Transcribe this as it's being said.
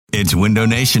It's Window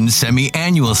Nation's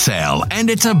semi-annual sale, and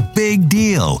it's a big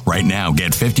deal. Right now,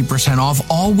 get 50% off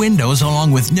all windows along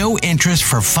with no interest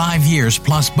for 5 years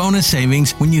plus bonus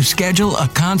savings when you schedule a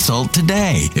consult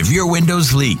today. If your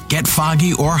windows leak, get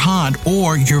foggy or hot,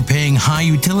 or you're paying high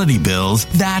utility bills,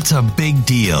 that's a big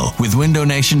deal. With Window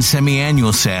Nation's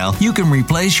semi-annual sale, you can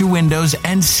replace your windows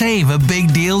and save a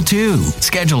big deal too.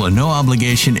 Schedule a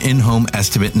no-obligation in-home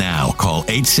estimate now. Call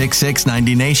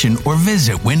 866-90-NATION or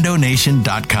visit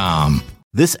windownation.com.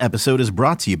 This episode is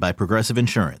brought to you by Progressive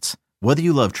Insurance. Whether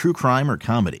you love true crime or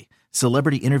comedy,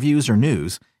 celebrity interviews or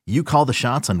news, you call the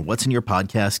shots on what's in your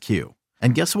podcast queue.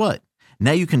 And guess what?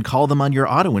 Now you can call them on your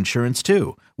auto insurance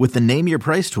too with the Name Your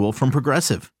Price tool from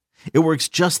Progressive. It works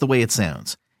just the way it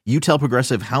sounds. You tell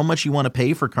Progressive how much you want to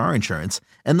pay for car insurance,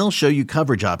 and they'll show you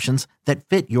coverage options that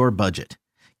fit your budget.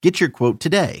 Get your quote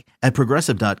today at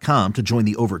Progressive.com to join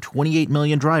the over 28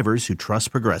 million drivers who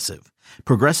trust Progressive.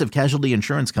 Progressive Casualty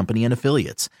Insurance Company and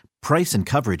Affiliates. Price and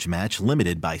coverage match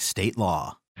limited by state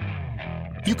law.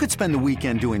 You could spend the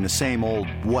weekend doing the same old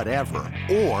whatever,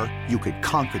 or you could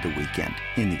conquer the weekend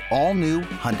in the all-new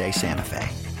Hyundai Santa Fe.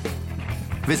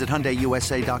 Visit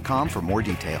HyundaiUSA.com for more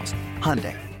details.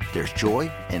 Hyundai, there's joy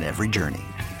in every journey.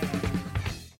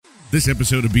 This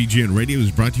episode of BGN Radio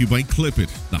is brought to you by Clip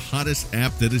It, the hottest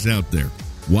app that is out there.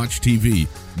 Watch TV,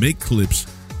 make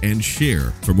clips, and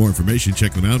share. For more information,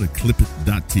 check them out at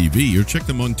clipit.tv or check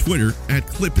them on Twitter at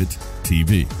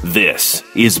clipit.tv. This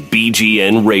is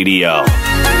BGN Radio.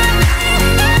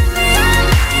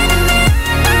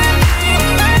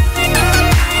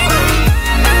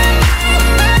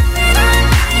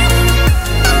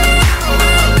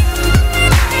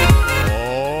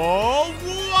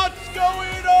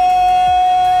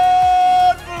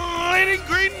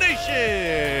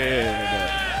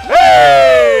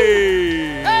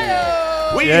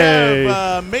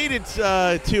 Made it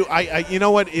to you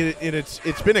know what?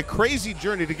 It's been a crazy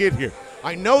journey to get here.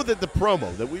 I know that the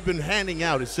promo that we've been handing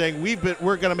out is saying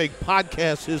we're going to make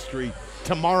podcast history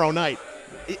tomorrow night.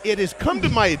 It has come to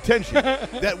my attention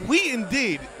that we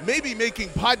indeed may be making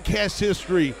podcast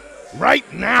history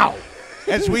right now,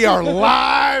 as we are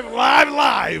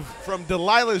live from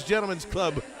Delilah's Gentlemen's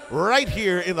Club right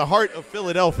here in the heart of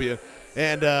Philadelphia,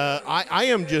 and I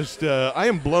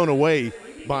am blown away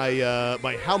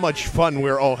by how much fun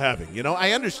we're all having. You know,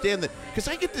 I understand that because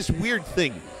I get this weird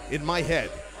thing in my head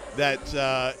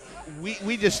that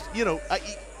we just, you know,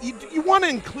 you want to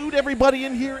include everybody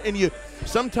in here, and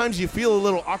sometimes you feel a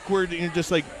little awkward, and you're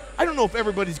just like, I don't know if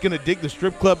everybody's going to dig the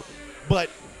strip club, but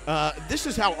this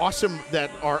is how awesome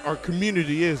that our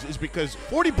community is because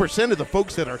 40% of the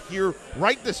folks that are here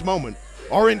right this moment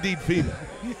are indeed female.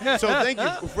 So thank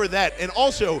you for that. And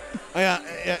also,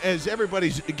 as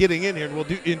everybody's getting in here, and we'll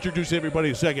introduce everybody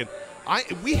in a second,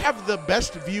 we have the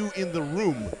best view in the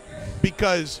room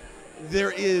because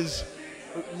there is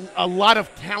a lot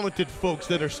of talented folks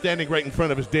that are standing right in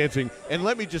front of us dancing. And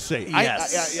let me just say,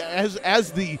 yes.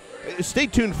 Stay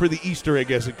tuned for the Easter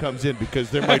egg as it comes in because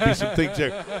there might be some things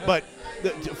there. But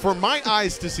for my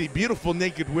eyes to see beautiful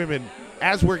naked women,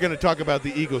 as we're going to talk about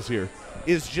the Eagles here,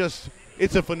 is just...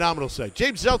 It's a phenomenal sight.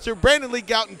 James Zeltzer, Brandon Lee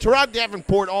Gouton, Teron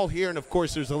Davenport, all here. And, of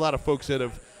course, there's a lot of folks that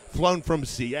have flown from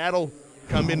Seattle,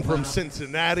 come in from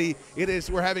Cincinnati.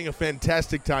 We're having a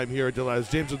fantastic time here at Delilah's.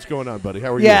 James, what's going on, buddy?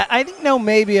 How are you? Yeah, I didn't know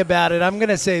maybe about it. I'm going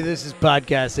to say this is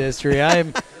podcast history. I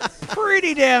am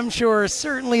pretty damn sure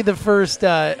certainly the first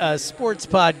sports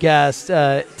podcast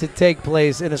to take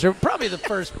place in Australia. Probably the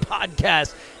first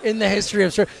podcast in the history of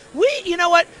Australia. You know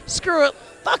what? Screw it.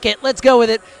 Fuck it. Let's go with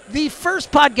it. The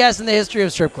first podcast in the history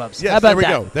of strip clubs. Yes, how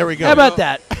about there we go. How about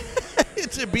that?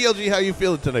 It's a BLG. How you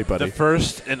feeling tonight, buddy? The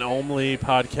first and only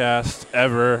podcast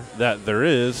ever that there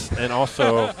is, and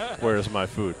also, where's my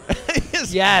food?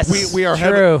 Yes, we are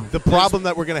true. having the problem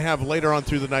that we're going to have later on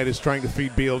through the night is trying to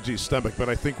feed BLG's stomach, but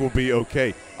I think we'll be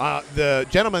okay. The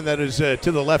gentleman that is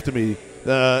to the left of me,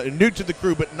 new to the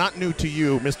crew, but not new to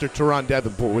you, Mr. Teron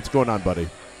Davenport. What's going on, buddy?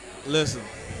 Listen,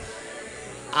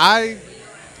 I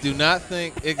do not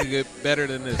think it could get better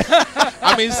than this.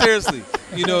 I mean, seriously,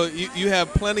 you know, you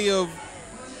have plenty of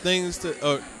things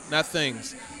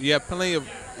you have plenty of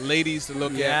ladies to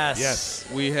look at. Yes.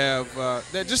 We have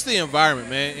just the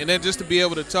environment, man, and then just to be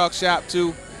able to talk shop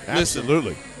too.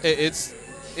 Absolutely. Listen,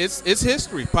 it's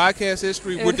history, podcast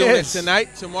history. We're doing it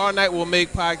tonight. Tomorrow night we'll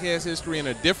make podcast history in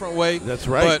a different way. That's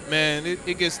right. But man,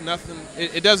 it gets nothing.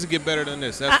 It doesn't get better than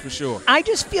this. That's for sure. I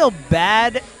just feel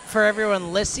bad for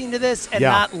everyone listening to this and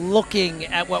Yeah. not looking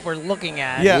at what we're looking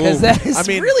at. Yeah. Because that is I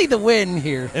mean- really the win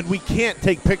here. And we can't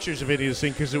take pictures of any of this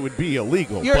thing because it would be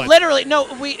illegal. You're but literally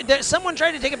someone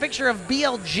tried to take a picture of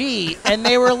BLG and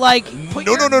they were like, No.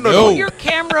 Put your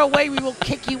camera away, we will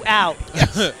kick you out.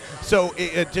 So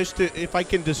if I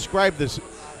can describe this,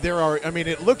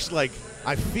 it looks like,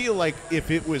 I feel like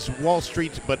if it was Wall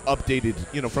Street but updated,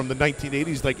 from the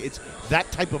 1980s, like it's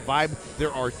that type of vibe.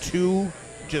 There are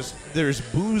there's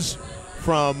booze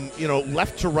from,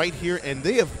 left to right here, and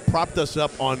they have propped us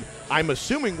up on, I'm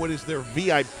assuming, what is their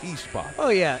VIP spot. Oh,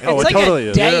 yeah. Oh, it's it like totally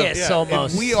a is. dais Yeah,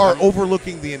 almost. and we are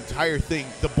overlooking the entire thing.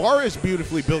 The bar is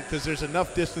beautifully built because there's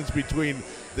enough distance between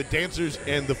the dancers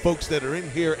and the folks that are in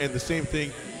here, and the same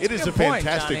thing. It is Good a point,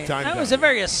 fantastic Johnny. time. That down was a here.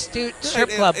 very astute strip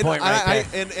club point right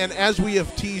there. And as we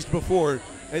have teased before,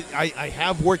 I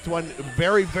have worked one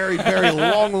very, very, very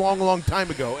long time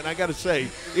ago, and I got to say,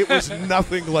 it was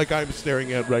nothing like I'm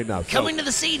staring at right now. So- Coming to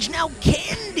the Siege now,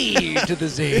 Candy to the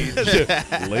Siege.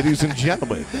 Ladies and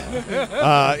gentlemen.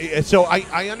 So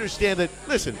I understand that.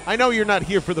 Listen, I know you're not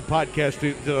here for the podcast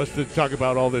to talk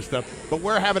about all this stuff, but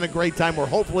we're having a great time. Where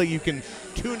hopefully you can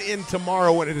tune in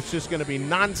tomorrow when it's just going to be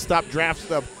nonstop draft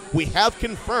stuff. We have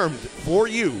confirmed for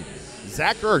you,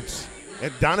 Zach Ertz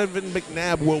and Donovan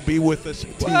McNabb will be with us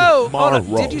Whoa, tomorrow.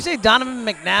 hold on. Did you say Donovan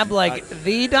McNabb like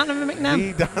the Donovan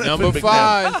McNabb? The Donovan Number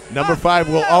McNabb. 5. Number 5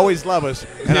 will always love us,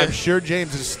 and I'm sure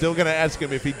James is still going to ask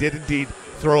him if he did indeed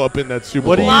throw up in that Super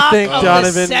What do Bowl. you Lock think, of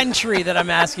Donovan- the century that I'm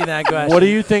asking that question. What do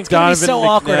you think It's gonna be Donovan so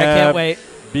awkward. I can't McNabb wait.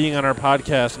 being on our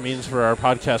podcast means for our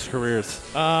podcast careers?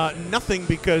 Nothing,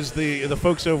 because the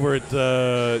folks over at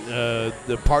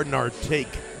the Pardon Our Take,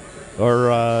 or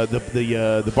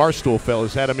the Barstool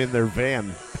fellas, had him in their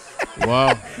van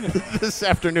Wow. this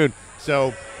afternoon.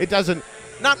 So it doesn't,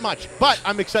 not much, but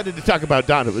I'm excited to talk about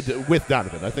Donovan with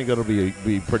Donovan. I think that'll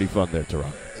be pretty fun there,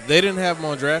 Teron. They didn't have him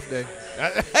on draft day.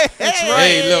 That's right.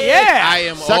 Hey, look, Yeah. I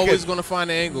am Suck always it. going to find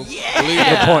an angle. Yeah. Believe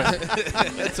it.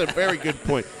 Point. That's a very good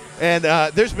point. And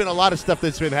there's been a lot of stuff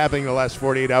that's been happening in the last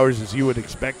 48 hours, as you would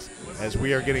expect, as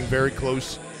we are getting very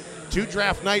close to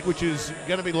draft night, which is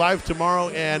going to be live tomorrow.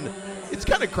 And it's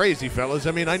kind of crazy, fellas.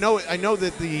 I mean, I know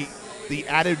that the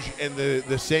adage and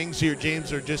the sayings here,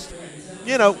 James, are just,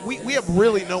 we have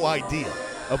really no idea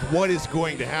of what is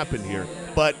going to happen here.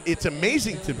 But it's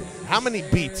amazing to me how many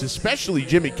beats, especially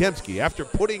Jimmy Kempski, after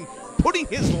putting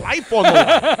his life on the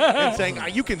line and saying,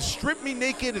 you can strip me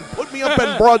naked and put me up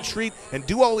on Broad Street and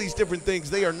do all these different things.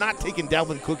 They are not taking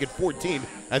Dalvin Cook at 14.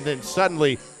 And then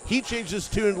suddenly he changes his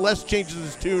tune, Les changes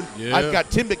his tune. Yeah. I've got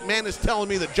Tim McManus telling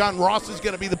me that John Ross is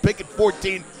going to be the pick at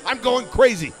 14. I'm going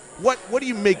crazy. What do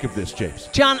you make of this, James?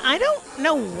 John, I don't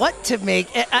know what to make.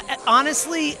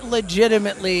 Honestly,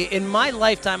 legitimately, in my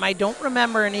lifetime, I don't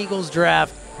remember an Eagles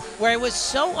draft where I was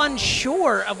so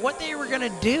unsure of what they were going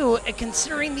to do,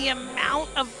 considering the amount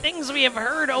of things we have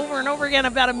heard over and over again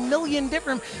about a million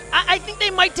different. I think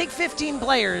they might take 15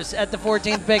 players at the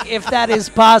 14th pick if that is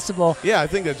possible. Yeah, I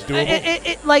think that's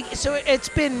doable. So it's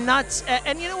been nuts.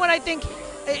 And you know what I think?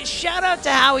 Shout out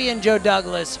to Howie and Joe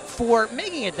Douglas for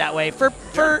making it that way, for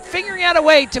figuring out a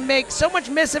way to make so much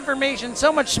misinformation,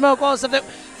 so much smoke, all this stuff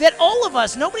that all of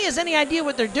us, nobody has any idea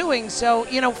what they're doing. So,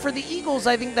 for the Eagles,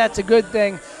 I think that's a good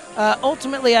thing.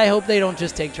 Ultimately, I hope they don't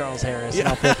just take Charles Harris. And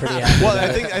I'll feel pretty happy. Well,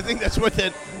 I think that's what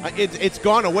it's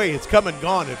gone away. It's come and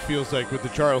gone, it feels like, with the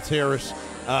Charles Harris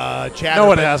chatter.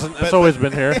 No, it hasn't. It's always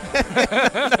been here.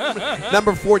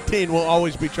 Number 14 will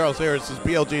always be Charles Harris, as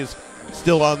BLG is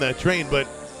still on that train. But,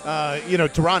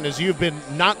 Teron, as you've been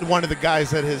not one of the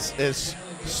guys that has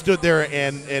stood there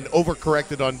and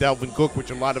overcorrected on Dalvin Cook,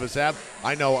 which a lot of us have.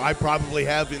 I know I probably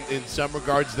have in some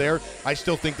regards there. I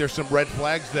still think there's some red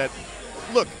flags that,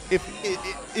 look,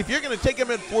 if you're going to take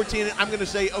him at 14, I'm going to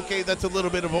say, okay, that's a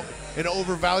little bit of an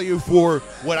overvalue for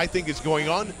what I think is going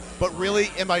on. But really,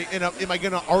 am I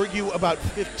going to argue about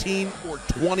 15 or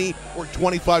 20 or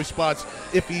 25 spots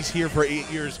if he's here for 8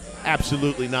 years?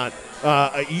 Absolutely not.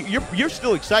 You're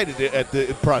still excited at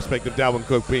the prospect of Dalvin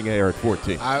Cook being here at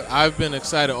 14. I've been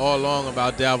excited all along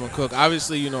about Dalvin Cook.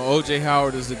 Obviously, O.J.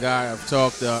 Howard is the guy I've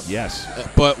talked up. Yes.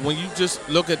 But when you just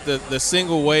look at the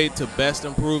single way to best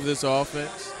improve this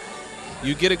offense,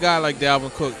 you get a guy like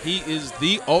Dalvin Cook. He is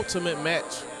the ultimate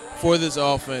match for this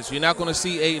offense. You're not going to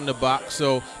see 8 in the box,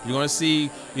 so you're going to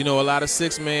see, a lot of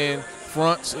 6-man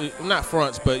fronts. Not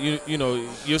fronts, but,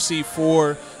 you'll see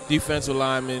 4 defensive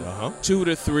linemen, 2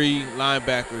 to 3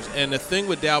 linebackers. And the thing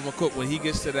with Dalvin Cook, when he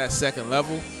gets to that second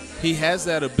level, he has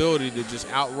that ability to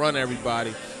just outrun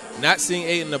everybody. Not seeing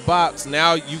 8 in the box,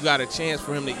 now you got a chance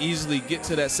for him to easily get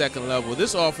to that second level.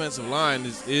 This offensive line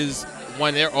is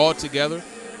when they're all together,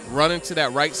 running to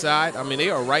that right side. I mean, they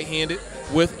are right-handed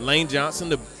with Lane Johnson,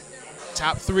 the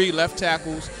top 3 left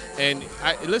tackles. And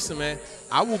listen, man,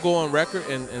 I will go on record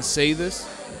and say this.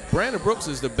 Brandon Brooks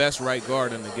is the best right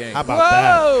guard in the game. How about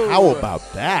that? How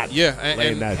about that? Yeah,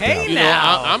 Laying that hey, down. You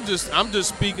know, I'm just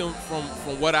speaking from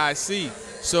what I see.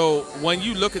 So when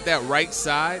you look at that right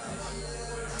side,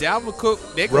 Dalvin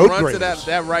Cook, they can run to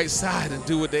that right side and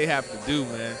do what they have to do,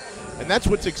 man. And that's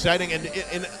what's exciting.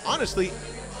 And honestly,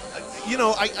 you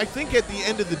know, I think at the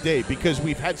end of the day, because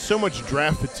we've had so much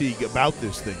draft fatigue about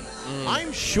this thing,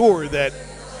 I'm sure that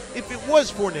if it was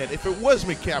Fournette, if it was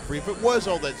McCaffrey, if it was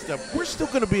all that stuff, we're still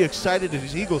going to be excited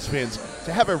as Eagles fans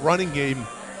to have a running game,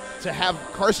 to have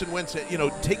Carson Wentz, you know,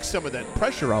 take some of that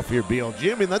pressure off here, BLG.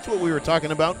 I mean, that's what we were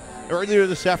talking about earlier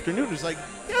this afternoon. It's like,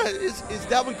 yeah, is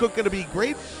Dalvin Cook going to be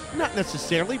great? Not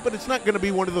necessarily, but it's not going to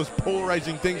be one of those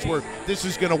polarizing things where this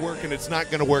is going to work and it's not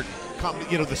going to work,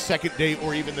 you know, the second day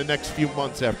or even the next few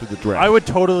months after the draft. I would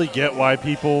totally get why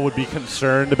people would be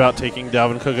concerned about taking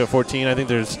Dalvin Cook at 14. I think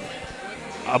there's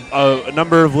a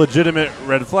number of legitimate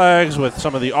red flags with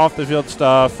some of the off-the-field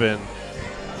stuff and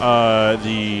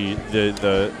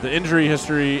the injury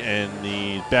history and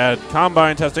the bad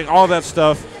combine testing, all that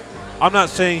stuff. I'm not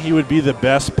saying he would be the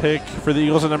best pick for the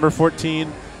Eagles at number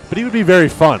 14, but he would be very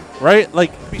fun, right?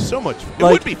 Like, it'd be so much. It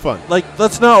would be fun. Like,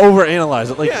 let's not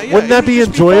overanalyze it. Like, wouldn't that be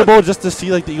enjoyable just to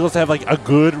see like the Eagles have like a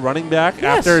good running back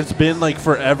after it's been like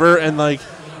forever? And like,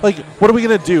 what are we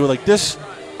gonna do? Like this.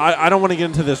 I don't want to get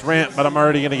into this rant, but I'm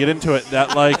already going to get into it.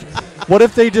 That, like, what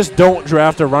if they just don't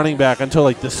draft a running back until,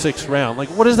 like, the 6th round? Like,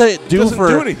 what does that do Doesn't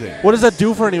do anything. What does that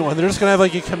do for anyone? They're just going to have,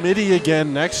 like, a committee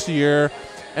again next year,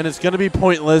 and it's going to be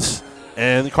pointless,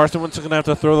 and Carson Wentz is going to have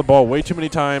to throw the ball way too many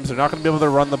times. They're not going to be able to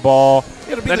run the ball.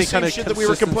 It'll be the same shit that we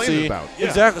were complaining about. Yeah.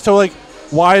 Exactly. So, like,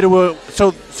 why do we –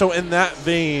 so in that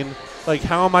vein – like,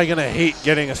 how am I going to hate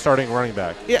getting a starting running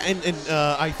back? Yeah, and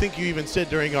I think you even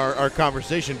said during our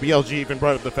conversation, BLG even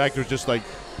brought up the fact it was just like,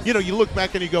 you know, you look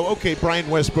back and you go, okay, Brian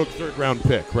Westbrook, 3rd-round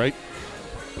pick, right?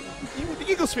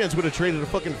 The Eagles fans would have traded a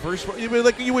fucking first.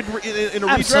 Like you would in a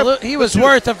Absolutely. redraft. He was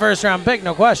worth a first-round pick,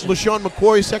 no question. LaShawn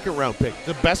McCoy, 2nd-round pick.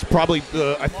 The best, probably,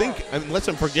 I think, unless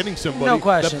I'm forgetting somebody, no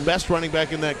question. The best running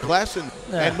back in that class.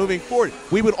 And moving forward,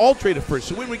 we would all trade a first.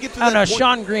 So when we get to that no, point,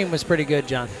 Sean Green was pretty good,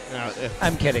 John.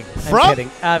 I'm kidding. From? I'm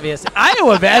kidding. Obviously.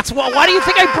 Iowa vets. Why do you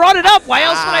think I brought it up? Why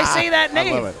else would I say that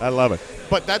name? I love it.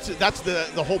 But that's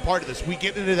the whole part of this. We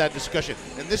get into that discussion.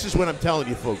 And this is what I'm telling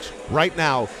you, folks. Right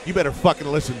now, you better fucking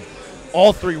listen.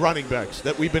 All 3 running backs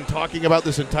that we've been talking about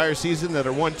this entire season that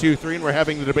are 1, 2, 3, and we're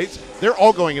having the debates, they're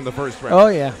all going in the 1st round. Oh,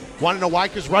 yeah. Want to know why?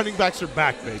 Because running backs are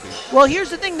back, baby. Well, here's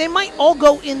the thing. They might all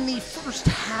go in the first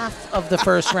half of the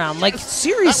first round. Like,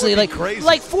 seriously. That would be crazy.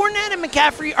 Like, Fournette and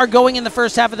McCaffrey are going in the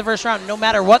first half of the first round, no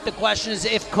matter what the question is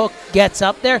if Cook gets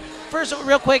up there. First,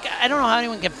 real quick, I don't know how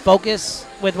anyone can focus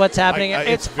with what's happening.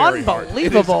 It's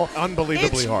unbelievable. It is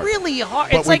unbelievably hard. It's really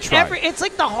hard. But It's like it's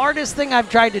like the hardest thing I've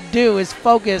tried to do is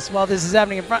focus while this is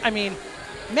happening in front. I mean,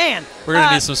 man. We're going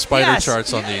to need some spider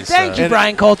charts on these. Thank you,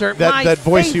 Brian Coulter. That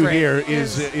voice you favorite hear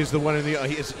is the one in the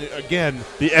again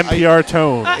the NPR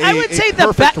tone. I would say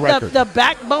record. the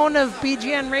backbone of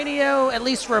BGN Radio, at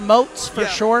least remotes for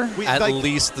sure. At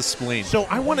least the spleen. So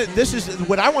this is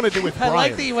what I want to do with Brian. I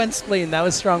like that you went spleen. That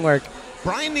was strong work.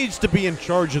 Brian needs to be in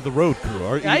charge of the road crew.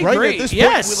 I right? agree. At this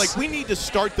yes. point, we need to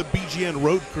start the BGN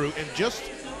road crew and just,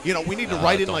 you know, we need to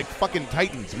write in like fucking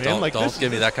Titans, man. Don't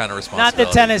give me that kind of Not responsibility.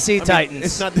 the Tennessee Titans.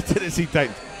 It's not the Tennessee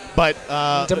Titans. But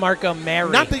DeMarco Murray.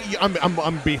 Not that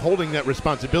I'm beholding that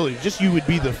responsibility. Just you would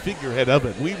be the figurehead of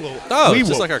it. We will. It's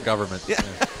just like our government. Yeah.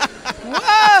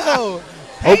 Whoa.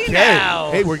 Okay. Now.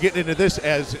 Hey, we're getting into this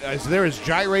as there is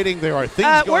gyrating. There are things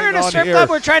going on here. We're in a strip here. club.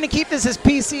 We're trying to keep this as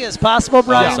PC as possible,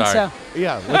 Brian. sorry. So.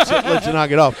 Yeah, let's knock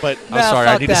it off. But I'm sorry.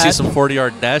 I need to see some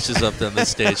 40-yard dashes up on this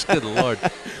stage. Good Lord.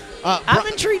 I'm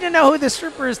intrigued to know who the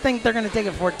strippers think they're going to take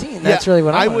at 14. That's really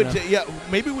what I would. Know.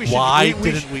 Maybe we should. Why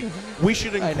didn't we? We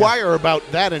should inquire about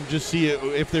that and just see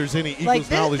if there's any Eagles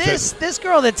knowledge. This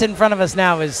girl that's in front of us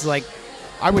now is like.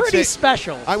 Pretty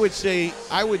special. I would say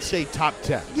top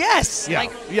 10. Yes. Yeah.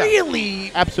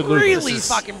 Really. Absolutely. Really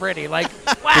fucking pretty. Like,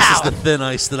 wow. This is the thin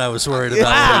ice that I was worried about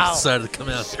when I decided to come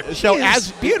out. So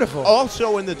as beautiful.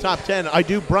 Also in the top 10,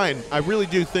 Brian, I really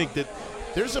do think that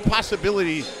there's a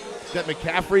possibility that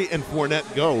McCaffrey and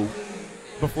Fournette go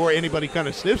before anybody kind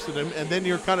of sniffs at him, and then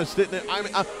you're kind of sitting there.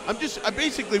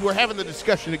 Basically, we're having the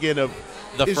discussion again of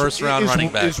the first round running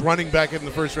back. Is running back in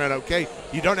the first round okay?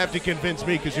 You don't have to convince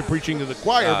me because you're preaching to the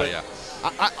choir, but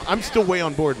I'm still way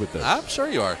on board with this. I'm sure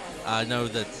you are. I know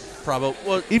that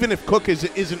probably. Even if Cook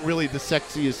isn't really the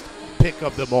sexiest pick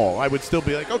of them all, I would still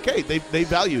be like, okay, they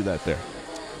value that there.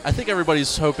 I think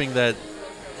everybody's hoping that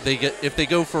if they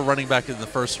go for running back in the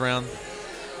first round,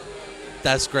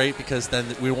 that's great because then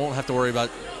we won't have to worry about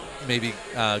maybe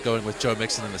going with Joe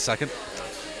Mixon in the second.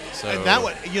 So and that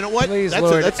one, you know what? Please, that's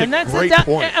Lord. a And that's great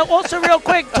point. And also, real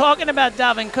quick, talking about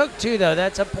Dalvin Cook too, though,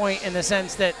 that's a point in the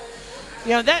sense that,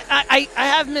 that I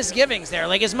have misgivings there.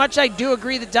 Like, as much as I do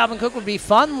agree that Dalvin Cook would be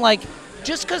fun, like,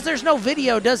 just because there's no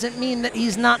video doesn't mean that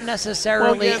he's not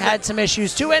necessarily had some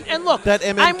issues too. And look, that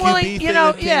MNQB I'm willing, thing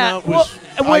that came out was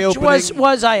which eye-opening.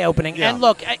 was eye-opening. Yeah. And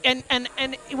look, and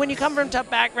when you come from tough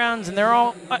backgrounds, and there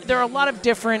are a lot of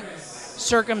different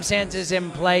circumstances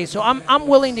in play, so I'm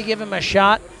willing to give him a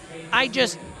shot.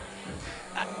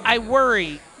 I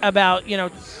worry about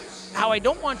how I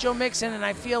don't want Joe Mixon, and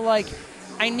I feel like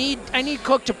I need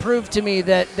Cook to prove to me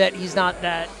that he's not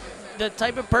the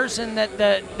type of person that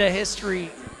the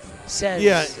history says.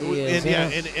 Yeah, he is,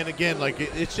 and again, like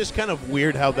it's just kind of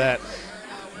weird how that.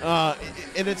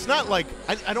 And it's not like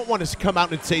I don't want to come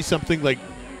out and say something like,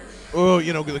 oh,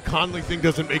 the Conley thing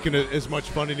doesn't make it as much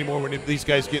fun anymore when these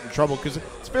guys get in trouble, because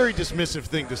it's a very dismissive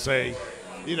thing to say,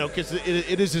 because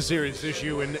it is a serious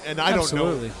issue, and I don't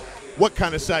know what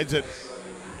kind of sides that.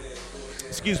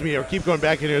 Excuse me, or keep going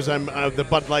back in here as I'm. The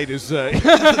Bud Light is the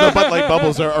Bud Light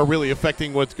bubbles are really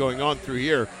affecting what's going on through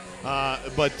here. I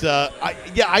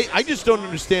just don't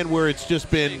understand where it's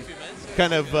just been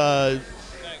kind of. I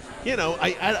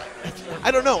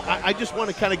don't know. I just want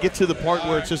to kind of get to the part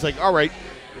where it's just like, all right,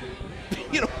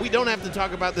 we don't have to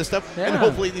talk about this stuff, and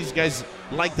hopefully these guys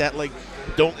like that, like,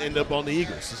 don't end up on the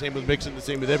Eagles. The same with Mixon, the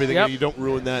same with everything. Yep. And you don't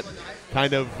ruin that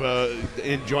kind of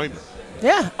enjoyment.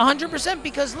 Yeah, 100%,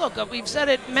 because, look, we've said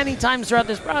it many times throughout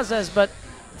this process, but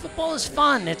football is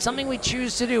fun. It's something we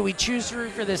choose to do. We choose to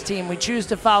root for this team. We choose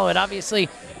to follow it. Obviously,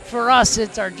 for us,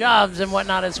 it's our jobs and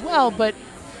whatnot as well, but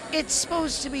it's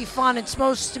supposed to be fun. It's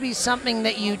supposed to be something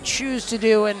that you choose to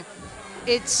do, and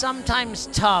it's sometimes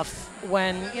tough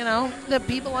when, the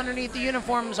people underneath the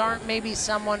uniforms aren't maybe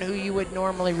someone who you would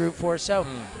normally root for. So,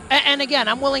 and again,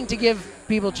 I'm willing to give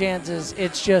people chances.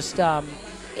 It's just,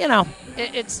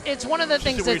 it's one of the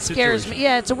things that scares me.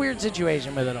 Yeah, it's a weird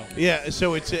situation with it all. Yeah,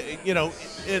 so it's,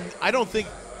 and I don't think,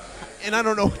 and I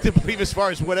don't know what to believe as far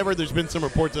as whatever. There's been some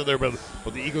reports out there about,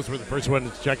 well, the Eagles were the first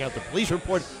one to check out the police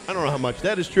report. I don't know how much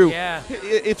that is true. Yeah.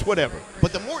 It's whatever.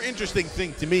 But the more interesting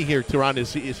thing to me here, Teron,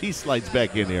 is he slides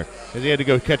back in here. And he had to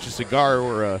go catch a cigar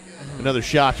or another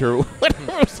shot or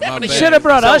whatever was happening. You should have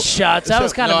brought us shots. That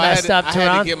was kind of messed up, Teron.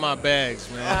 I had to get my bags,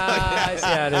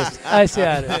 man. I see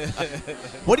how it is.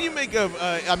 What do you make of,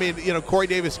 Corey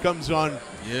Davis comes on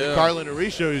the Carlin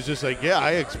Ari show. He's just like,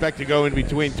 I expect to go in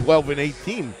between 12 and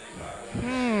 18.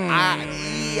 I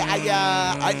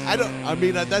don't. I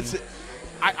mean, that's.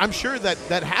 I'm sure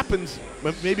that happens.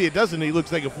 Maybe it doesn't. He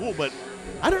looks like a fool, but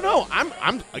I don't know.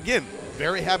 I'm again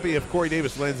very happy if Corey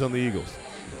Davis lands on the Eagles.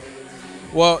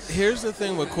 Well, here's the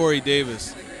thing with Corey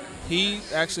Davis. He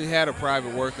actually had a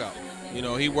private workout.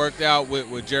 He worked out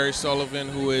with Jerry Sullivan,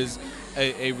 who is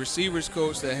a receivers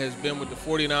coach that has been with the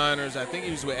 49ers. I think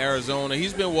he was with Arizona.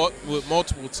 He's been with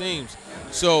multiple teams.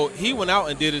 So he went out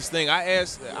and did his thing. I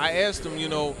asked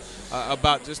him,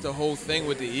 about just the whole thing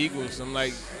with the Eagles. I'm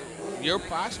like, you're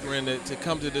posturing to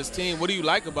come to this team. What do you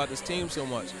like about this team so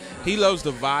much? He loves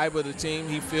the vibe of the team.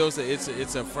 He feels that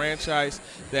it's a franchise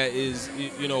that is,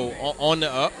 on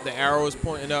the up. The arrow is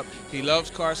pointing up. He loves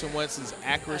Carson Wentz's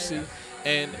accuracy.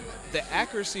 And the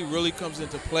accuracy really comes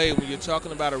into play when you're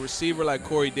talking about a receiver like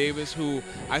Corey Davis, who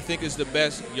I think is the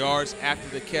best yards after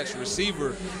the catch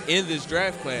receiver in this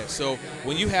draft class. So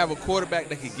when you have a quarterback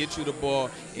that can get you the ball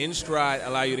in stride,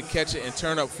 allow you to catch it and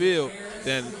turn upfield,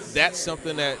 then that's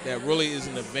something that really is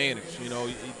an advantage.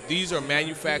 These are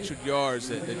manufactured yards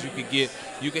that you could get.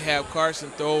 You could have Carson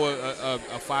throw a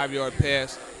 5-yard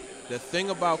pass. The thing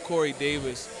about Corey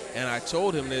Davis, and I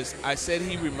told him this, I said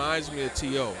he reminds me of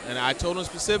T.O. And I told him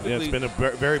specifically. Yeah, it's been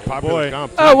a very popular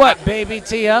comp. Oh, what, baby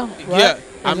T.O.? Yeah,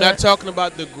 I'm not talking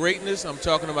about the greatness. I'm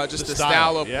talking about just the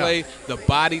style of play, the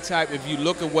body type. If you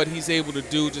look at what he's able to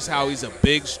do, just how he's a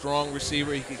big, strong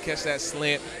receiver. He can catch that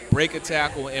slant, break a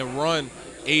tackle, and run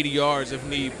 80 yards if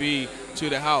need be to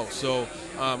the house. So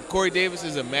Corey Davis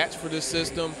is a match for this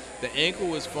system. The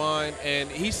ankle is fine, and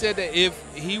he said that if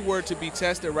he were to be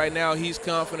tested right now, he's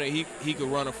confident he could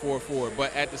run a 4.4.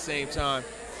 But at the same time,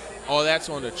 all that's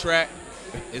on the track.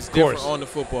 It's different on the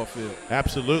football field.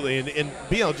 Absolutely. And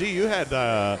BLG, you had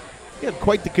He had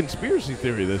quite the conspiracy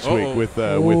theory this week with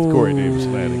Corey Davis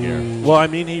landing here. Well, I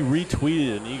mean, he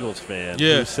retweeted an Eagles fan.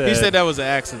 Yeah, who said, he said that was an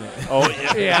accident. Oh,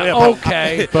 Yeah,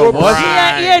 okay. But what?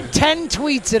 He had 10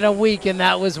 tweets in a week, and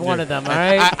that was one of them, all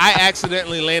right? I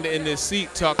accidentally landed in this seat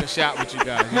talking shop with you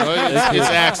guys. You know, it's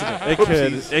an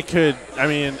accident. It could. I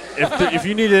mean, if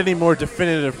you needed any more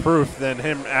definitive proof than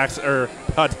him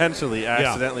potentially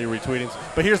accidentally retweeting.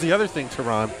 But here's the other thing,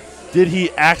 Teron. Did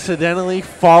he accidentally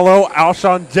follow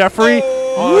Alshon Jeffrey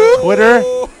on Twitter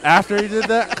after he did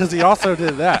that? Because he also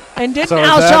did that. And didn't So is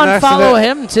that Alshon an follow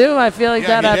accident? him, too? I feel like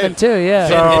that he happened, did. too, yeah.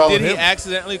 So- And did he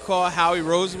accidentally call Howie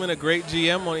Roseman a great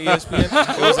GM on ESPN?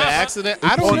 It was an accident?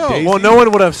 I don't know. Well, no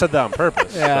one would have said that on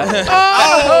purpose.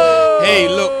 Yeah. Hey,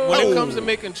 look, when it comes to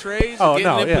making trades and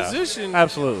getting in position.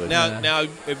 Absolutely. Now,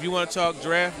 if you want to talk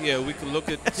draft, we can look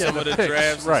at some of the picks,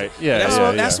 drafts. right. Yeah,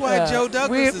 That's why Joe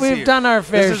Douglas is We've here. done our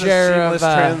fair This is a share seamless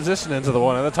of transition into the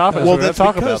one of the topics Well, we're going that's to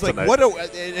talk because, about like,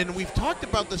 tonight. and we've talked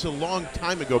about this a long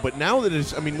time ago, but now that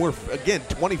it's, I mean, we're, again,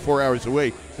 24 hours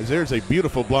away, as there's a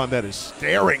beautiful blonde that is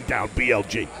staring down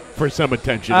BLG for some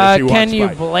attention as he walks can you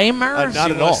by. blame her? Not She at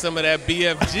wants all. some of that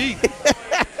BFG.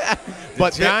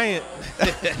 But Giant.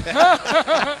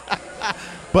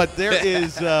 But there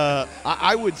is,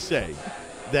 I would say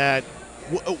that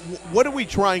what are we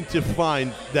trying to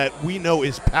find that we know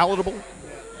is palatable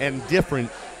and different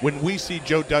when we see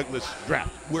Joe Douglas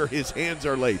draft, where his hands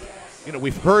are laid? You know,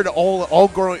 we've heard all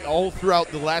throughout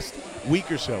the last week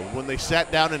or so when they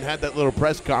sat down and had that little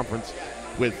press conference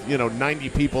with 90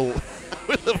 people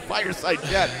with a fireside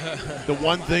chat. The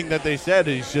one thing that they said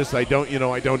is just I don't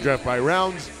draft by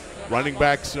rounds. Running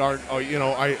backs are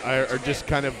just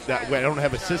kind of that way. I don't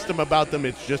have a system about them.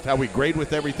 It's just how we grade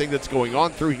with everything that's going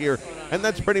on through here, and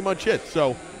that's pretty much it.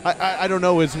 So I don't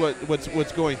know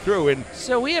what's going through. And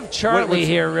so we have Charlie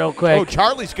here real quick. Oh,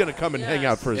 Charlie's going to come and hang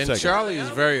out for a And second. Charlie is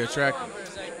very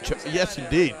attractive. Yes,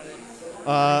 indeed.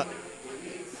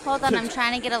 Hold on, I'm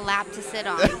trying to get a lap to sit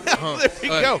on. There we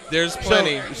go. There's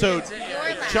plenty. So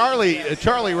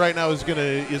Charlie right now is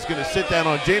gonna sit down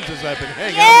on James's lap and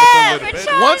hang out with him a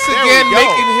little bit. Once There again, we go.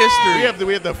 making history.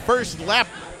 We have the first lap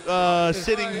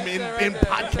sitting in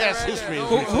podcast history. as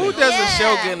we Who say. does a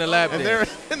show getting a lap And dance?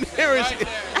 there is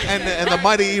and the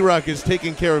mighty E-Rock is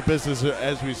taking care of business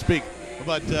as we speak.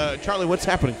 But Charlie, what's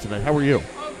happening tonight? How are you?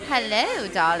 Hello,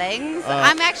 darlings.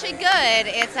 I'm actually good.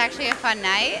 It's actually a fun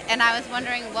night, and I was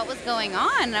wondering what was going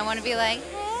on. And I want to be like,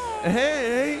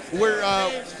 Hey, we're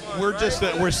just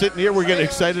we're sitting here. We're getting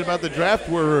excited about the draft.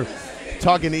 We're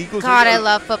talking Eagles. God, I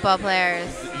love football players.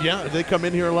 Yeah, they come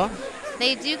in here a lot.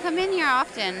 They do come in here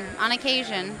often, on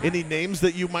occasion. Any names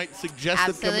that you might suggest?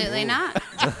 Absolutely not.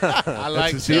 I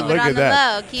like See, Keep look it on at the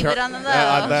that. low. Keep it on the low.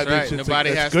 That's right. Nobody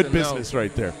that's has good to business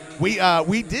right there.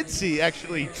 We did see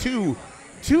actually two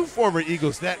former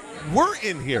Eagles that were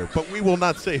in here, but we will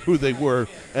not say who they were.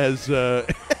 As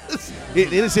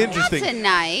it is interesting. Not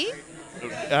tonight.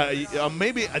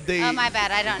 Maybe they. Oh, my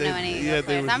bad. I don't know any Eagles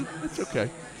players. It's okay.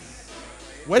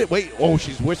 Wait. Oh,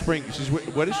 she's whispering.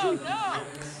 What is she?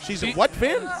 She's a what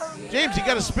fan? James, you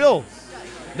got to spill.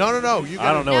 No. You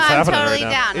I don't know No, what's I'm happening totally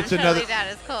right now. down. It's I'm another- totally down.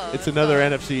 It's cool. It's another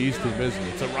NFC East team, isn't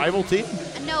it? It's a rival team.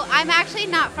 No, I'm actually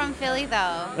not from Philly,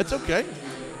 though. That's okay.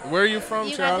 Where are you from,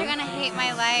 You Charlie? guys are going to hate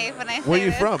my life when I say Where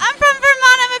you this. from? I'm from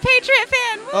Vermont. I'm a Patriot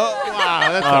fan. Woo! Oh,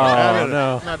 wow. That's Oh,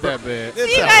 no. Not that bad.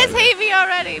 You guys hate me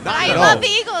already. But Not I at love all. the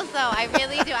Eagles, though. I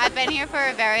really do. I've been here for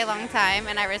a very long time,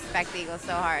 and I respect the Eagles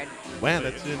so hard. Man,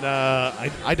 that's in,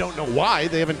 I don't know why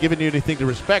they haven't given you anything to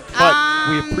respect, but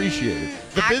we appreciate it.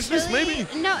 The business, maybe?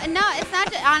 No, it's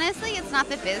not. Honestly, it's not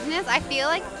the business. I feel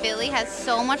like Philly has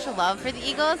so much love for the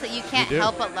Eagles that you can't do.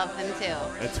 help but love them too.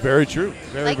 That's very true.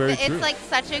 Very true. It's like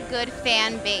such a good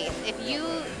fan base. If you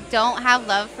don't have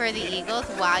love for the Eagles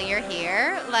while you're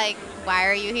here, like, why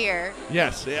are you here?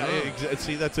 Yes, yeah.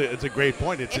 See, it's a great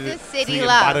point. It's a city the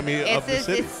love. embodiment of the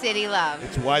city. It's city love.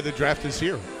 It's why the draft is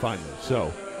here finally.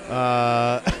 So,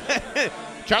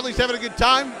 Charlie's having a good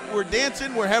time. We're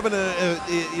dancing. We're having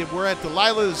we're at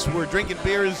Delilah's. We're drinking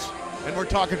beers. And we're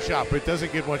talking shop. It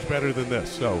doesn't get much better than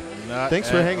this. So, thanks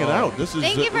for hanging out. This is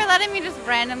Thank you for letting me just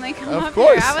randomly come Of up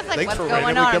course. here. I was like, Thanks what's for going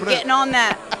randomly on? I'm coming in. getting on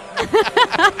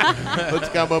that. Let's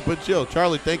come up and chill.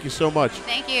 Charlie, thank you so much.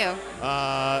 Thank you.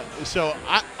 So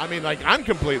I mean, like, I'm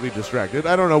completely distracted.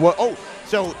 I don't know what. Oh,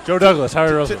 so Joe Douglas, Howie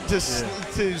to Roseman.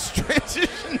 to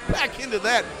transition back into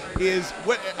that is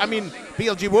what I mean.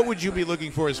 BLG, what would you be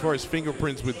looking for as far as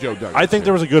fingerprints with Joe Douglas? I think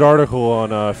there was a good article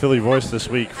on Philly Voice this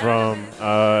week from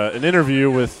an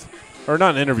interview with, or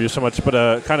not an interview so much, but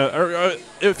a kind of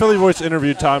Philly Voice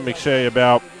interviewed Todd McShay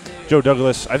about Joe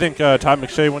Douglas. I think Todd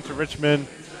McShay went to Richmond.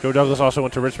 Joe Douglas also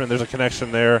went to Richmond. There's a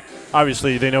connection there.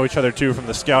 Obviously, they know each other, too, from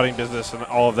the scouting business and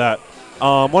all of that.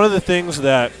 One of the things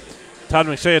that Todd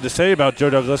McShay had to say about Joe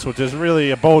Douglas, which is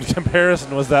really a bold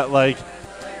comparison, was that, like,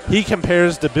 he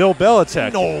compares to Bill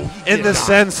Belichick. No, in the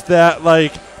sense that,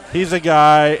 like, he's a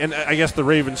guy, and I guess the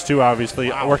Ravens, too,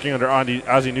 obviously, working under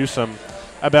Ozzie Newsome,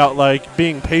 about, like,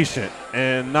 being patient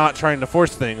and not trying to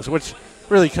force things, which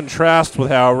really contrasts with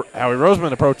how Howie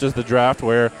Roseman approaches the draft,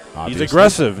 where he's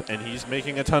aggressive and he's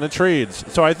making a ton of trades.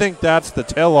 So I think that's the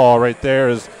tell-all right there,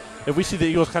 is if we see the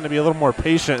Eagles kind of be a little more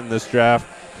patient in this draft,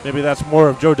 maybe that's more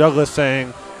of Joe Douglas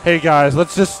saying, hey, guys,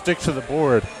 let's just stick to the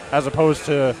board, as opposed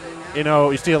to,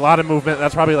 you see a lot of movement.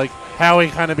 That's probably like Howie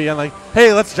kind of being like,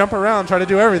 hey, let's jump around, try to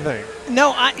do everything.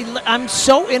 No, I'm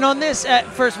so in on this.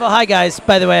 First of all, hi, guys.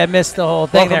 By the way, I missed the whole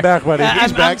thing. Welcome back, buddy.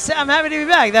 He's back. I'm happy to be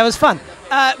back. That was fun.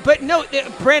 But no,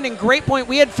 Brandon, great point.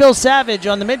 We had Phil Savage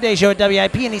on the Midday Show at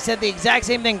WIP, and he said the exact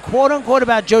same thing, quote unquote,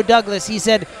 about Joe Douglas. He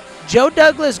said, Joe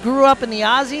Douglas grew up in the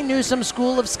Ozzie Newsome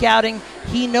School of Scouting.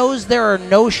 He knows there are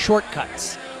no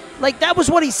shortcuts. Like, that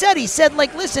was what he said. He said,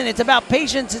 like, listen, it's about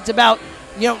patience. It's about,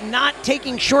 not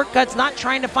taking shortcuts, not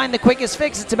trying to find the quickest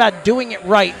fix. It's about doing it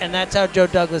right, and that's how Joe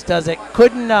Douglas does it.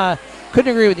 Couldn't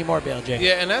agree with you more, BLJ.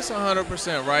 Yeah, and that's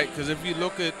 100% right, because if you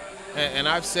look at, and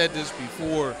I've said this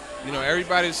before,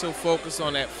 everybody's so focused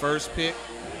on that first pick,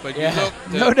 but you look,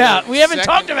 no doubt. We haven't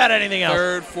talked about anything else.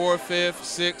 Third, fourth, fifth,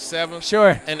 sixth, seventh,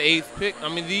 sure, and eighth pick. I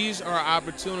mean, these are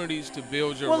opportunities to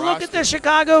build your roster. Well, look at the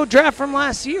Chicago draft from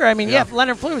last year. I mean,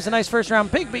 Leonard Floyd was a nice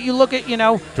first-round pick, but you look at,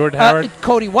 Jordan Howard,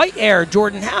 Cody Whitehair,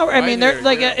 Jordan Howard. I mean, they're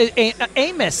like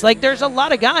Amos. Like, there's a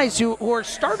lot of guys who are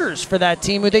starters for that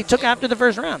team who they took after the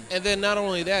first round. And then not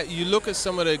only that, you look at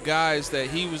some of the guys that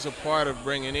he was a part of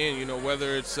bringing in.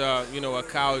 Whether it's a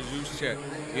Kyle Juszczyk,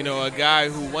 a guy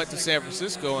who went to San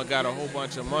Francisco and got a whole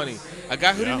bunch of money. A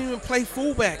guy who didn't even play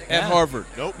fullback at Harvard.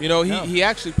 Nope. He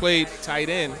actually played tight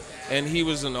end, and he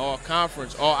was an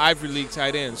all-conference, all-Ivy League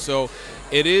tight end. So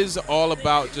it is all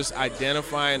about just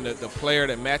identifying the player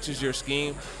that matches your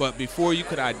scheme. But before you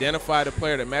could identify the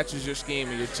player that matches your scheme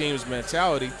and your team's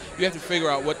mentality, you have to figure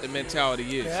out what the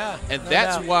mentality is. Yeah, and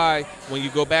that's why when you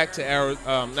go back to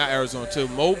to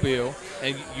Mobile,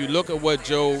 and you look at what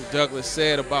Joe Douglas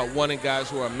said about wanting guys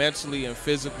who are mentally and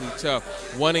physically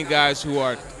tough, wanting guys who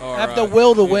are have the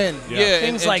will to win. Yeah,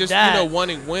 things and like just, that.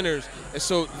 Wanting winners. And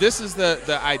so this is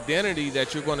the identity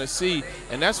that you're going to see,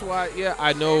 and that's why,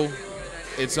 I know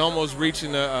it's almost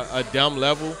reaching a dumb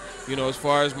level, as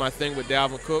far as my thing with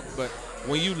Dalvin Cook. But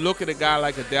when you look at a guy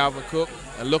like a Dalvin Cook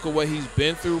and look at what he's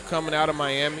been through coming out of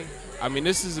Miami, I mean,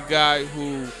 this is a guy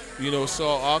who,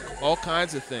 saw all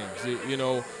kinds of things,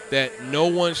 that no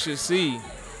one should see,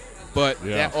 but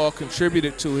that all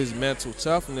contributed to his mental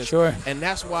toughness. Sure. And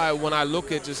that's why when I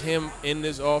look at just him in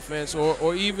this offense,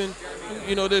 or even,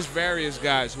 there's various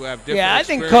guys who have different I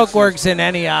think experiences. Cook works in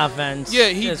any offense. Yeah,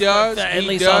 he does. At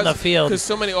least on the field. Because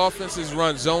so many offenses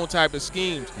run zone type of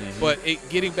schemes. But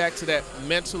getting back to that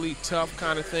mentally tough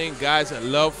kind of thing, guys that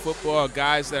love football,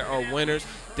 guys that are winners.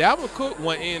 Dalvin Cook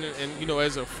went in and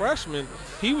as a freshman,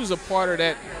 he was a part of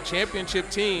that championship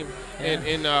team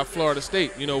in Florida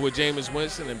State, with Jameis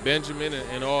Winston and Benjamin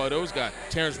and all of those guys.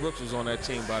 Terrence Brooks was on that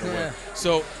team, by the way.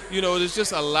 So, there's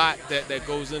just a lot that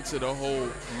goes into the whole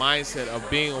mindset of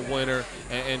being a winner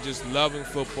and just loving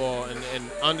football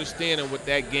and understanding what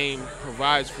that game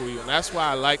provides for you. And that's why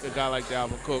I like a guy like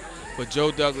Dalvin Cook. But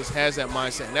Joe Douglas has that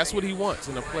mindset, and that's what he wants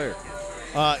in a player.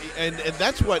 And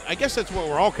that's what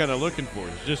we're all kind of looking for.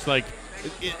 Is just like,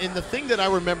 and the thing that I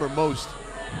remember most,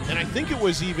 and I think it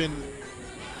was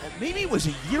maybe it was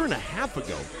a year and a half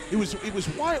ago. It was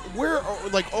where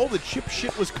like all the chip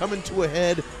shit was coming to a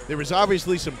head. There was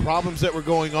obviously some problems that were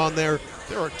going on there.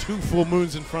 There are 2 full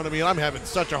moons in front of me, and I'm having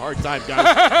such a hard time,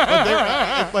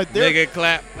 guys. but they get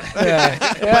clap.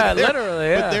 Literally.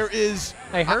 Yeah. But there is.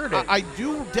 I heard it. I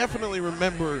do definitely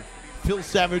remember Phil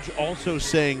Savage also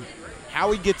saying how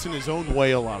he gets in his own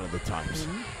way a lot of the times,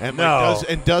 and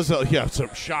does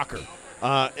some shocker.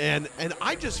 And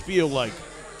I just feel like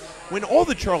when all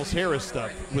the Charles Harris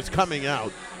stuff was coming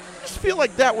out, I just feel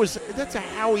like that's a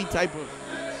Howie type of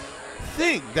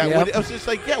thing. It was just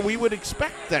like, we would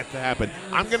expect that to happen.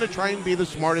 I'm going to try and be the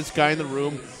smartest guy in the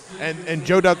room, and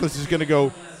Joe Douglas is going to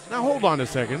go, now hold on a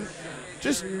second,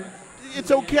 just. It's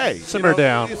okay. Simmer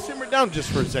down. Simmer down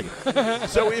just for a second.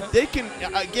 So if they can,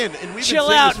 again, and we've chill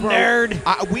been out, this nerd.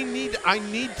 I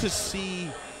need to see,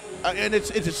 and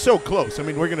it's so close. I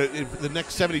mean, the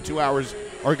next 72 hours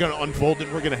are gonna unfold,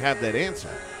 and we're gonna have that answer.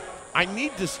 I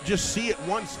need to just see it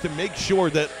once to make sure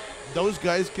that those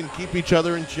guys can keep each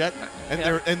other in check,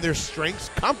 and their strengths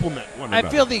complement one another.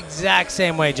 I feel the exact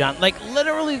same way, John. Like,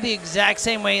 literally the exact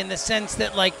same way in the sense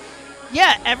that, like,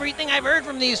 yeah, everything I've heard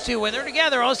from these two when they're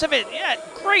together, all this stuff, yeah,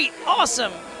 great,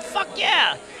 awesome, fuck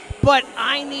yeah. But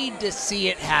I need to see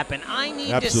it happen. I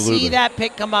need to see that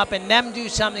pick come up and them do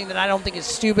something that I don't think is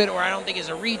stupid or I don't think is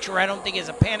a reach or I don't think is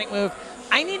a panic move.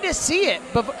 I need to see it.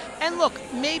 And look,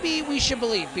 maybe we should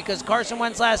believe because Carson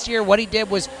Wentz last year, what he did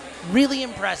was really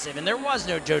impressive, and there was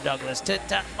no Joe Douglas. To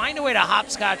find a way to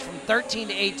hopscotch from 13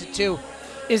 to 8 to 2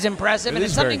 is impressive, and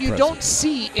it's something you don't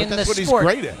see in the sport. That's what he's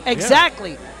great at.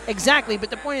 Exactly, exactly. But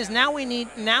the point is, now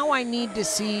I need to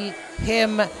see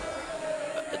him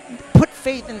put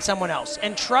faith in someone else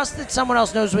and trust that someone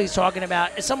else knows what he's talking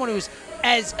about. As someone who's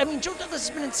Joe Douglas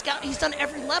has been in scout. He's done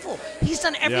every level. He's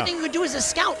done everything you would do as a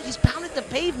scout. He's pounded the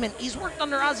pavement. He's worked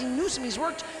under Ozzie Newsome. He's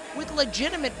worked with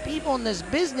legitimate people in this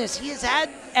business. He has had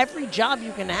every job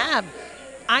you can have.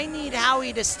 I need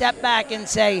Howie to step back and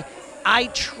say, I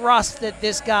trust that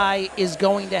this guy is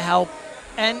going to help.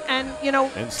 And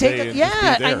take it.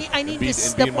 Yeah, I need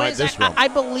to. I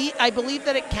believe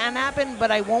that it can happen,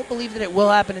 but I won't believe that it will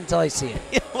happen until I see it.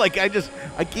 Yeah, like I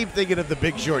keep thinking of The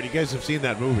Big Short. You guys have seen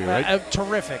that movie, right?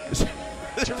 Terrific.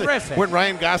 Terrific. When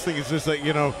Ryan Gosling is just like,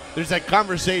 there's that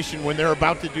conversation when they're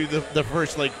about to do the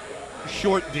first like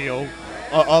short deal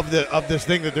of this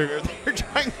thing that they're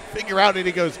trying to figure out, and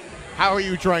he goes, how are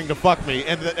you trying to fuck me?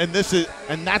 And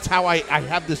that's how I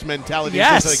have this mentality.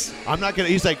 Yes. Like, I'm not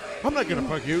gonna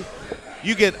fuck you.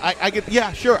 You get, I get,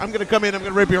 yeah, sure, I'm gonna come in, I'm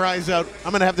gonna rip your eyes out,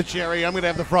 I'm gonna have the cherry, I'm gonna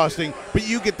have the frosting, but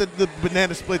you get the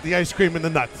banana split, the ice cream, and the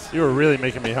nuts. You were really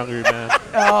making me hungry, man.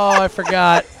 Oh, I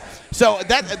forgot. So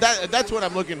that's what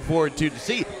I'm looking forward to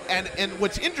see. And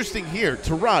what's interesting here,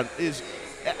 Terod, is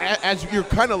as you're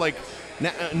kind of like,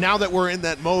 now that we're in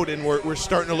that mode and we're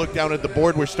starting to look down at the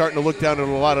board, we're starting to look down at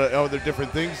a lot of other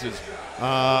different things.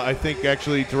 I think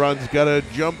actually Teron's got to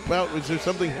jump out. Is there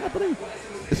something happening?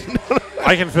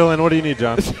 I can fill in. What do you need,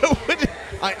 John? So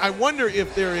I wonder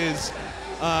if there is.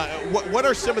 What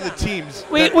are some of the teams?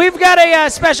 We've got a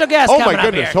special guest coming up here. Oh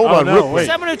my goodness! Hold on, wait.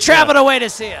 Someone who traveled away to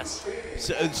see us.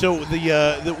 So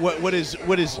what is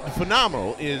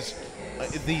phenomenal is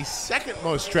the second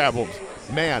most traveled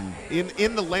man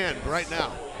in the land right now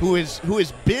who has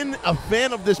been a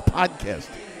fan of this podcast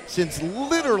since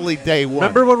literally day one.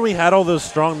 Remember when we had all those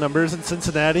strong numbers in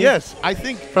Cincinnati? Yes, I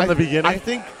think from the beginning. I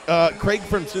think Craig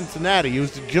from Cincinnati, who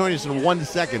was to join us in 1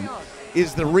 second,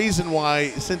 is the reason why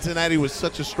Cincinnati was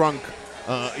such a strong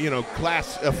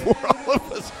class for all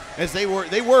of us, as they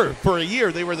were for a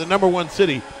year. They were the number one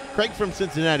city. Craig from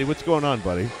Cincinnati, what's going on,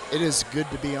 buddy? It is good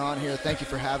to be on here. Thank you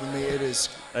for having me. It is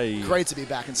great to be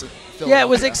back in Philadelphia. Yeah, it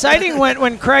was exciting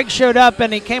when Craig showed up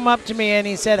and he came up to me and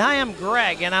he said, "Hi, I'm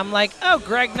Greg." And I'm like, "Oh,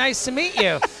 Greg, nice to meet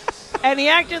you." And he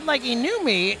acted like he knew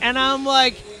me, and I'm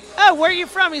like, "Oh, where are you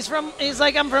from?" He's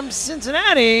like, "I'm from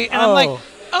Cincinnati." And I'm like,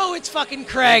 "Oh, it's fucking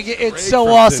Craig. It's so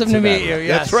awesome to meet you."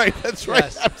 Yes. That's right.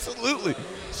 Yes. Absolutely.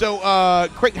 So,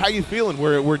 Craig, how you feeling?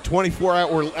 We're 24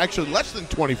 hours. We're actually less than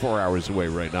 24 hours away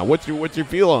right now. What's your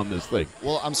feel on this thing?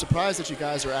 Well, I'm surprised that you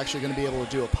guys are actually going to be able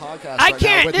to do a podcast. I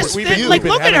can't. Now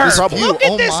Look at her. Look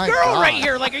at this girl right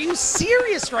here. Like, are you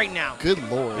serious right now? Good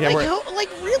Lord. Yeah,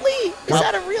 really? Is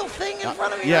that a real thing in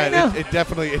front of me right now? Yeah, it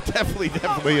definitely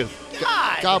is.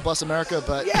 God bless America,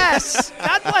 but yes,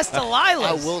 God bless Delilah.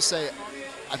 I will say,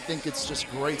 I think it's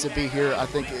just great to be here. I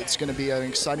think it's going to be an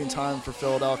exciting time for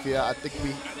Philadelphia. I think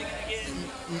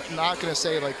I'm not going to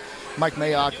say like Mike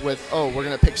Mayock with, we're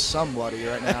going to pick somebody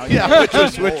right now. Which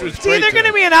was it's either going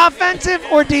to be an offensive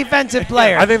or defensive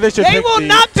player. I think they should. They will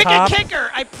not pick a kicker.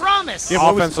 I promise.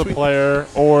 Offensive player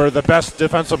or the best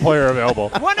defensive player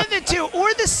available. One of the two,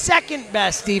 or the second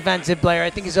best defensive player. I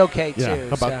think is okay too. Yeah,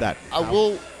 how about that? I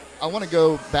want to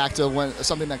go back to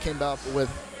something that came up with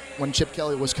when Chip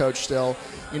Kelly was coach still.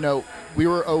 We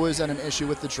were always at an issue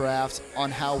with the draft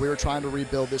on how we were trying to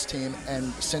rebuild this team.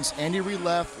 And since Andy Reid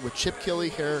left with Chip Kelly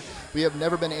here, we have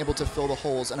never been able to fill the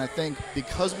holes. And I think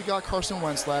because we got Carson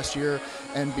Wentz last year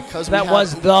and because that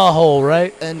was the hole,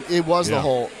 right? And it was the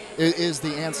hole. It is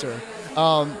the answer.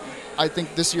 I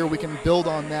think this year we can build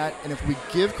on that. And if we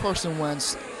give Carson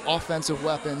Wentz offensive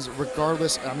weapons,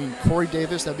 regardless, Corey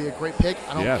Davis, that'd be a great pick.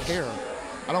 I don't care.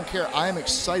 I don't care. I am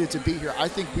excited to be here. I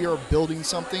think we are building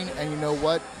something, and you know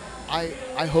what?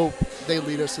 I hope they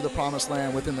lead us to the promised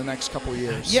land within the next couple of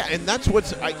years. Yeah, and that's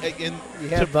what's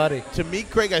buddy. To me,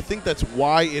 Craig, I think that's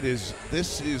why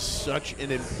this is such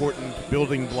an important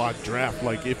building block draft.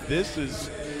 Like, if this is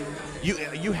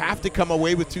you have to come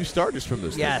away with 2 starters from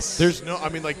this. Yes. There's no.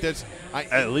 There's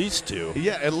at least 2.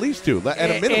 Yeah, at least 2 at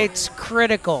a minimum. It's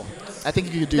critical. I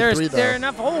think you could do There's 3 though. there are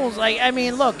enough holes. Like I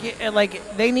mean, look,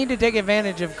 like they need to take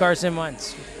advantage of Carson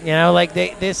Wentz. You know, like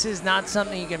this is not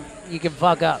something you can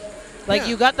fuck up. Like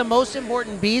you got the most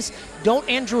important piece. Don't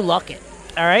Andrew Luck it.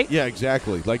 All right. Yeah,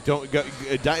 exactly. Like don't go,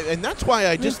 and that's why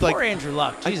I just poor Andrew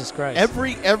Luck. Jesus Christ.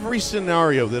 Every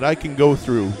scenario that I can go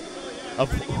through of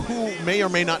who may or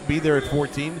may not be there at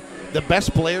 14, the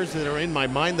best players that are in my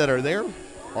mind that are there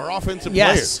are offensive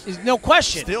players. Yes, no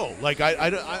question. Still, like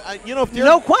I you know, if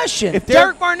no question. If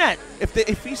Derek Barnett,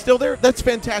 if he's still there, that's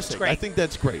fantastic. Great. I think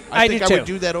that's great. I think do I too. would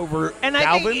do that over and Dalvin.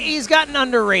 I think he's gotten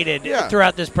underrated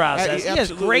throughout this process. He has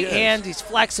absolutely great is. hands. He's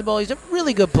flexible. He's a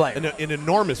really good player. An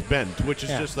enormous bend, which is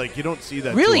just like you don't see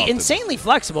that. Really too often. insanely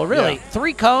flexible. Really,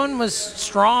 3 cone was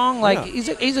strong. Like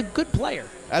he's a good player.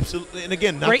 Absolutely, and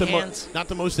again, not Great the hands. not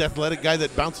the most athletic guy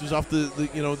that bounces off the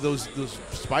you know those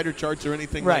spider charts or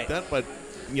anything like that. But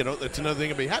you know that's another thing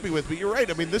to be happy with. But you're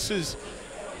right. I mean, this is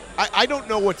I don't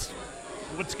know what's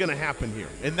going to happen here,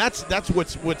 and that's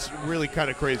what's really kind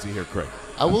of crazy here, Craig.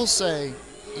 I will say,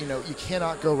 you know, you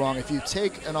cannot go wrong if you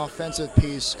take an offensive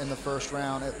piece in the first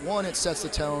round. It sets the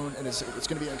tone, and it's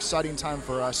going to be an exciting time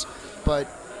for us.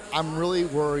 But I'm really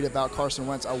worried about Carson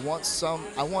Wentz. I want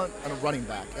a running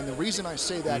back, and the reason I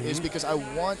say that is because I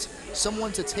want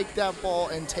someone to take that ball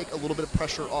and take a little bit of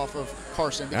pressure off of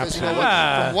Carson. Because you know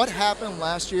what? From what happened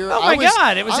last year, oh my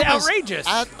God, it was outrageous.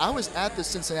 I was at the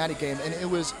Cincinnati game, and it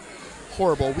was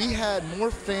horrible. We had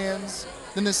more fans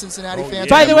than the Cincinnati fans.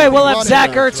 By the way, we'll have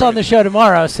Zach Ertz on the show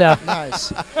tomorrow. So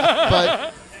nice,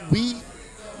 but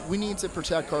we need to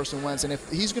protect Carson Wentz, and if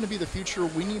he's going to be the future,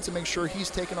 we need to make sure he's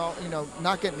taking all, you know,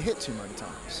 not getting hit too many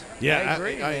times. Yeah, I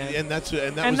agree, and that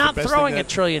and was not the best throwing thing a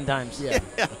trillion times. Yeah.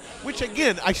 Which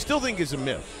again, I still think is a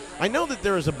myth. I know that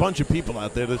there is a bunch of people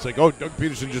out there that's like, oh, Doug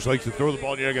Peterson just likes to throw the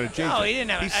ball, and you're not going to change No, it. he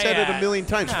didn't have. He said it a million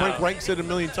times. No. Frank Reich said it a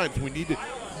million times.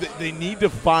 They need to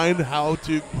find how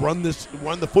to run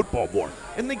the football more,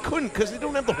 and they couldn't because they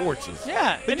don't have the horses.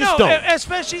 Yeah, they just don't.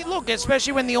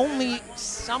 Especially when the only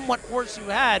somewhat horse you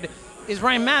had is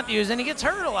Ryan Matthews, and he gets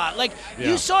hurt a lot. Like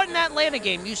you saw it in that Atlanta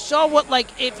game. You saw what, like,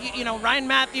 if you know Ryan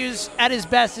Matthews at his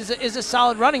best is a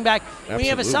solid running back. Absolutely. When you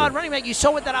have a solid running back, you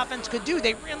saw what that offense could do.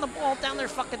 They ran the ball down their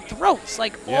fucking throats.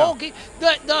 Like all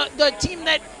the team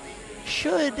that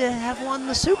should have won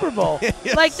the Super Bowl.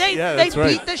 Yes. Like they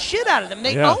beat the shit out of them.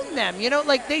 They own them. You know,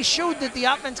 like they showed that the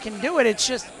offense can do it. It's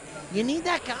just you need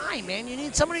that guy, man. You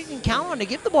need somebody you can count on to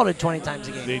give the ball to 20 times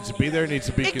a game. Needs to be there. Needs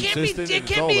to be consistent. It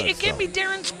can't be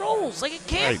Darren Sproles. Like it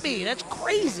can't be. That's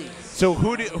crazy. So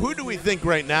who do we think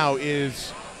right now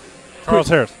is Charles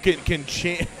Harris can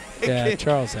change?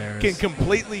 Charles Harris can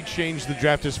completely change the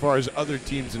draft as far as other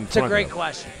teams in front. It's a great of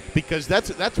question because that's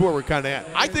where we're kind of at.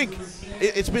 I think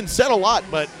it's been said a lot,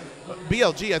 but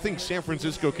BLG, I think San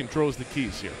Francisco controls the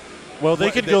keys here. Well,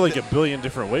 they could go like a billion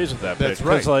different ways with that pick. That's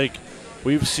right. Because like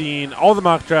we've seen all the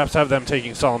mock drafts have them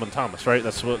taking Solomon Thomas, right?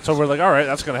 So we're like, all right,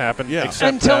 that's going to happen. Yeah.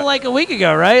 Until like a week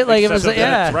ago, right? Like it was like,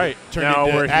 that's right. Now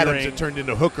we're Adams. hearing It turned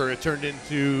into Hooker. It turned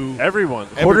into everyone.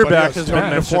 Everybody Quarterback else. has Turned been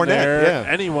into mentioned Fournette, there.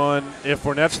 yeah. Anyone. If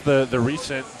Fournette's the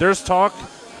recent, there's talk.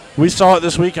 We saw it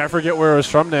this week. I forget where it was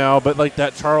from now, but like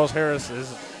that Charles Harris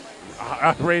is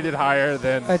rated higher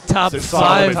than a top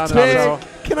Solomon 5 Thomas.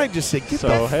 pick. Can I just say, get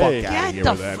the fuck out of here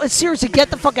with that? Seriously, get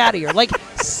the fuck out of here. Like,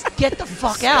 get the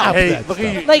fuck out. Hey, look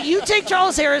at you. Like, you take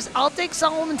Charles Harris, I'll take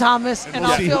Solomon Thomas, and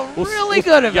I'll feel really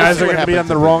good about it. You guys are going to be on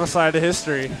the wrong side of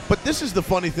history. But this is the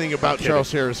funny thing about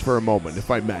Charles Harris for a moment, if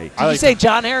I may. Did you say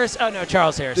John Harris? Oh, no,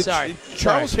 Charles Harris. Sorry.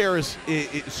 Charles Harris,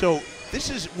 so this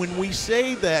is when we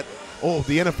say that,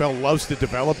 the NFL loves to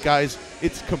develop guys,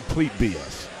 it's complete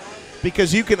BS.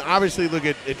 Because you can obviously look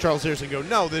at Charles Harris and go,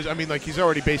 no, he's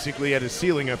already basically at his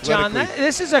ceiling athletically. John,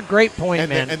 this is a great point,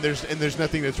 man. And there's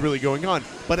nothing that's really going on.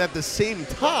 But at the same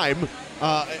time,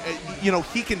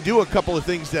 he can do a couple of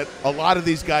things that a lot of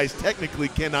these guys technically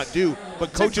cannot do.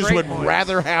 But coaches would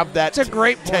rather have that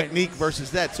technique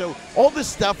versus that. So all this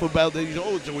stuff about so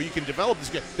you can develop this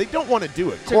guy, they don't want to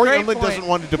do it. Corey Unlin doesn't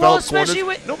want to develop corners.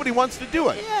 Nobody wants to do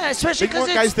it. Yeah, especially because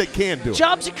guys that can do it.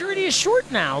 Job security is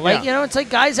short now. Like it's like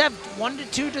guys have 1 to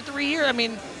 2 to 3 years. I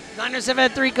mean, Niners have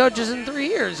had 3 coaches in 3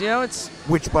 years. You know, it's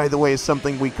which, by the way, is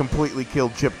something we completely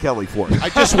killed Chip Kelly for. I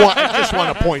just want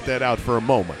to point that out for a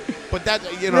moment. But that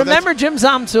remember Jim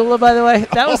Zamsula, by the way?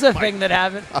 That was the thing that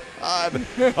happened.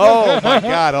 Oh my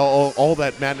God! All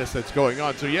that madness that's going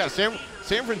on. So yeah, San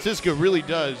Francisco really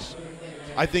does,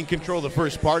 I think, control the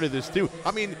first part of this too.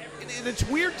 I mean, and it's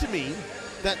weird to me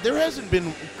that there hasn't been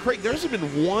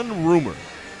one rumor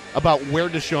about where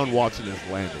Deshaun Watson is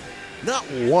landing. Not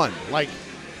one. Like,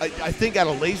 I think out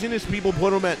of laziness, people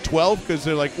put him at 12 because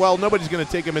they're like, well, nobody's going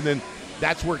to take him, and then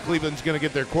that's where Cleveland's going to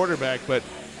get their quarterback. But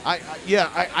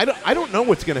I don't know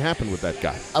what's going to happen with that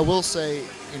guy. I will say,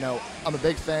 I'm a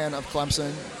big fan of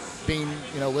Clemson, being,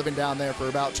 living down there for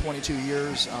about 22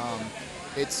 years.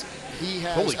 He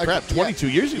has Holy crap, 22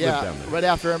 years he lived down there. Right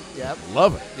after him. Yeah.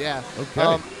 Love it. Yeah.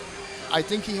 Okay. I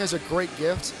think he has a great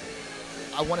gift.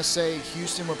 I want to say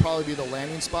Houston would probably be the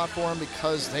landing spot for him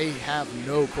because they have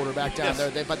no quarterback down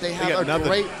there. But they have a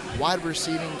great wide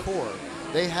receiving core.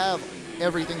 They have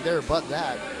everything there but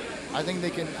that. I think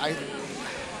they can. I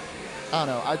don't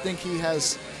know. I think he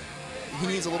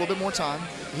needs a little bit more time.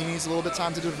 He needs a little bit of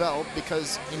time to develop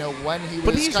because, when he was...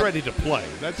 But he's ready to play.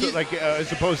 That's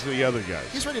as opposed to the other guys.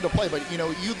 He's ready to play, but,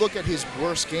 you look at his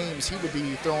worst games, he would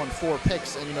be throwing 4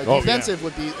 picks, and, the defense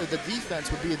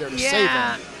would be there to save him.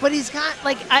 Yeah, but he's got,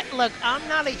 look, I'm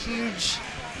not a huge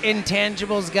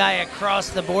intangibles guy across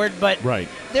the board, but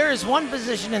there is one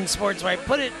position in sports where I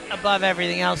put it above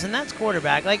everything else, and that's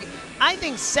quarterback. I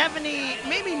think 70,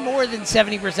 maybe more than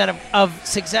 70% of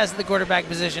success at the quarterback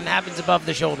position happens above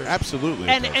the shoulders. Absolutely.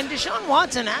 And Deshaun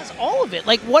Watson has all of it.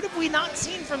 What have we not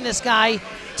seen from this guy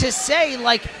to say,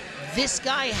 this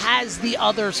guy has the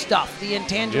other stuff, the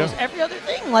intangibles, every other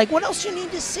thing. What else do you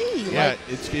need to see? Yeah,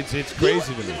 it's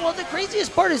crazy to me. Well, the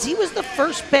craziest part is he was the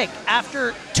first pick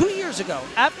after 2 years ago.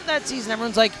 After that season,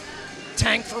 everyone's like,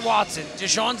 tank for Watson.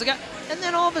 Deshaun's the guy. And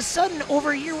then all of a sudden,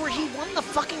 over a year where he won the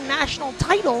fucking national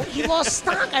title, he lost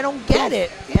stock. I don't get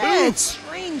it. Yeah, it's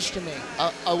strange to me.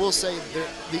 I will say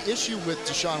the issue with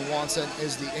Deshaun Watson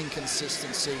is the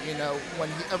inconsistency.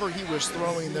 Whenever he was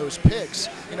throwing those picks,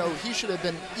 he should have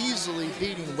been easily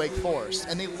beating Wake Forest,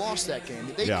 and they lost that game.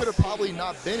 They could have probably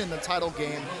not been in the title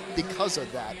game because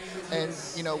of that. And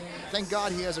thank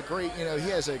God he has a great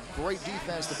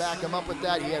defense to back him up with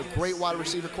that. He had a great wide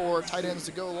receiver core, tight ends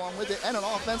to go along with it, and an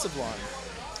offensive line.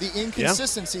 The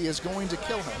inconsistency is going to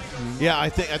kill him. Yeah, I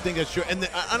think that's true. And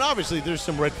obviously there's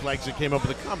some red flags that came up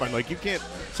with the combine. You can't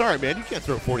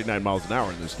throw 49 miles an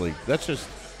hour in this league. That's just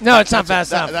no, it's not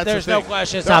fast enough. There's no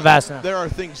question it's not fast enough. There are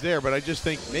things there, but I just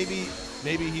think maybe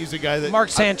he's a guy that Mark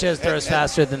Sanchez throws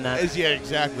faster than that. Yeah,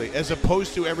 exactly. As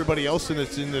opposed to everybody else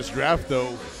that's in this draft,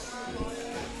 though.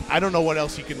 I don't know what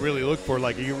else you can really look for.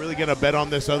 Are you really going to bet on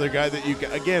this other guy that you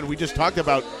 – again, we just talked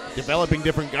about developing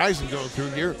different guys and going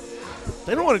through here.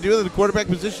 They don't want to do it in the quarterback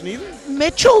position either.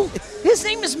 Mitchell? His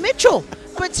name is Mitchell.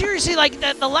 But seriously,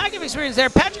 the lack of experience there,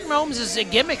 Patrick Mahomes is a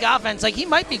gimmick offense. He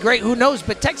might be great, who knows?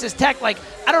 But Texas Tech, I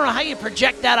don't know how you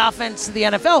project that offense to the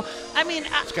NFL. I mean,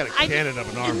 it's got a cannon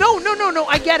of an arm. No,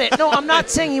 I get it. No, I'm not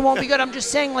saying he won't be good. I'm just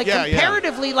saying,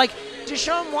 comparatively,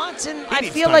 Deshaun Watson, I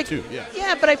feel like,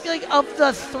 but I feel like of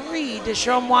the 3,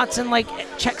 Deshaun Watson,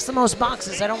 checks the most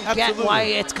boxes. I don't get why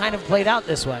it's kind of played out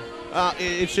this way.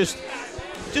 It's just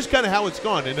kind of how it's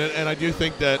gone. And I do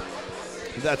think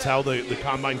that's how the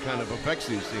combine kind of affects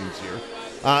these things here.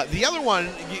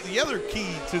 The other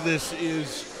key to this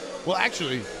is, well,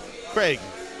 actually, Craig,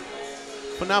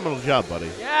 phenomenal job, buddy.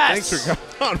 Yes. Thanks for coming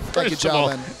on. Thank you,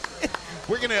 gentlemen.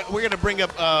 We're gonna bring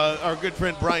up our good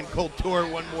friend Brian Coulter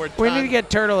one more time. We need to get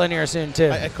Turtle in here soon too.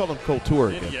 I called him Coulter again.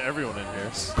 We need to get everyone in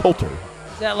here. Coulter.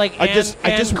 Is that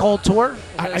Coulter?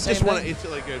 I just want to. It's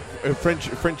like a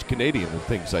French Canadian and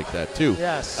things like that too.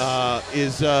 Yes.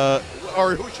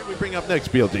 Or who should we bring up next,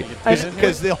 BLT?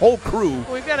 Because the whole crew.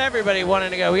 We've got everybody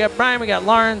wanting to go. We got Brian. We got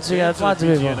Lawrence. We got lots of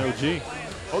people. OG.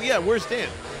 Oh yeah, where's Dan?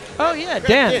 Oh yeah,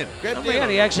 Dan. Grab Dan.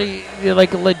 He actually a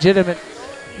legitimate.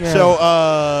 So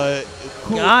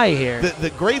guy here.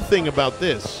 The great thing about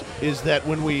this is that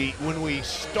when we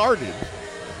started,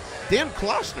 Dan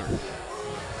Klossner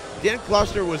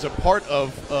was a part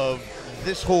of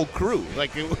this whole crew.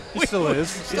 He still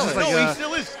is. He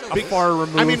still is. Far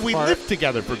removed. I mean, we lived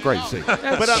together for Christ's sake.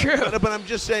 That's true. But I'm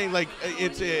just saying,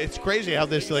 it's crazy how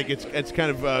this it's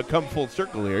kind of come full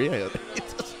circle here. Yeah,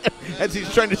 as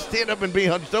he's trying to stand up and be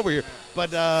hunched over here.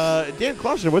 But Dan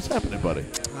Klossner, what's happening, buddy?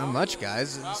 Not much,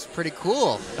 guys. It's pretty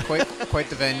cool. Quite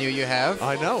the venue you have.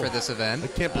 I know. For this event. I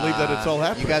can't believe that it's all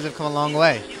happening. You guys have come a long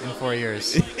way in 4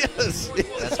 years. Yes.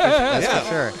 That's for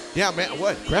sure. Yeah, man.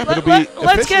 What? Crap, it'll be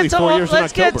officially 4 years in October.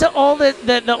 Let's get to all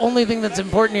the only thing that's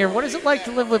important here. What is it like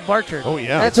to live with Barker? Oh,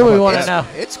 yeah. That's what we want to know.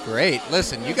 It's great.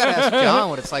 Listen, you got to ask John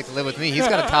what it's like to live with me. He's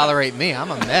got to tolerate me.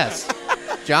 I'm a mess.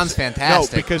 John's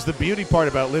fantastic. No, because the beauty part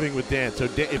about living with Dan, so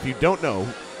if you don't know,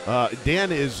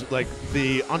 Dan is like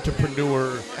the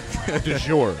entrepreneur du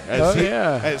jour.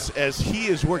 As he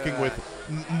is working with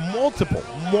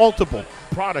multiple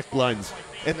product lines,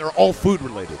 and they're all food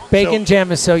related. Bacon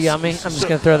jam is so yummy. I'm just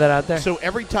going to throw that out there. So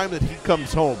every time that he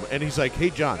comes home and he's like,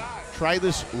 hey, John, try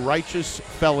this Righteous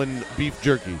Felon beef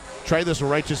jerky. Try this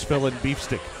Righteous Felon beef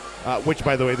stick. which,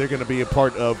 by the way, they're going to be a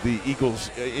part of the Eagles.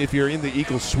 If you're in the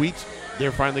Eagles suite,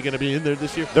 they're finally going to be in there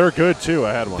this year. They're good, too.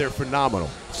 I had one. They're phenomenal.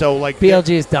 So, like, BLG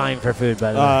is dying for food,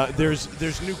 by the way. There's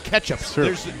new ketchups.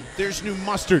 There's new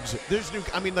mustards. There's new.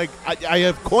 I mean, like, I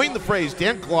have coined the phrase.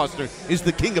 Dan Kloster is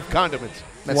the king of condiments.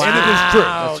 Wow. And it is true.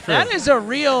 That's true. That is a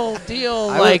real deal,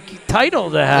 I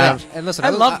title to have. Yeah. And listen, I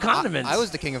love condiments. I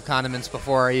was the king of condiments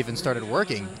before I even started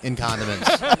working in condiments.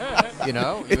 You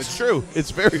know? It's true. It's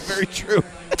very, very true.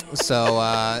 So,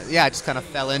 I just kind of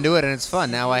fell into it, and it's fun.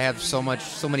 Now I have so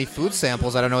many food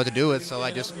samples I don't know what to do with, so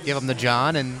I just give them to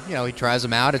John, and, he tries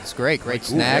them out. It's great. Great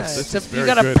snacks. You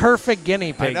got a perfect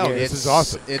guinea pig I know. here. This is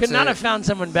awesome. Could not have found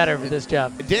someone better for this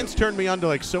job. Dan's turned me on to,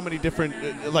 like, so many different,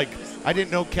 I didn't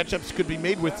know ketchups could be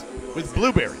made with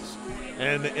blueberries.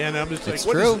 And I'm just it's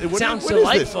like, true. What Sounds is this?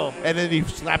 delightful. And then he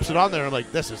slaps it on there. I'm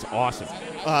like, this is awesome.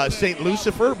 St.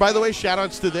 Lucifer, by the way,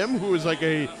 shout-outs to them, who is like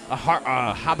a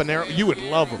habanero. You would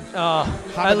love them. Oh,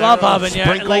 I love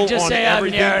habanero. Like, just say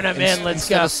habanero and I'm in. Let's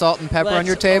Instead go. of salt and pepper on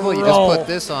your table, you just put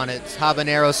this on it. It's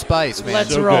habanero spice, man.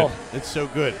 Let's so roll. Good. It's so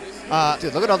good.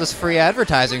 Dude, look at all this free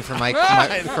advertising for my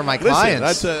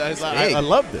clients. Listen, I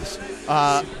love this.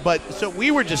 But so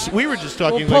we were just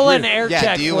talking. We'll pull like an air Yeah,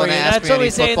 check do you for wanna you. ask That's me what any we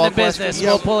say in the football business. questions?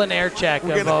 We'll pull an air check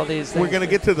of all these things. We're gonna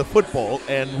get to the football,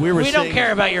 and we don't saying,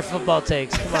 care about your football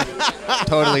takes. Come on.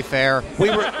 Totally fair.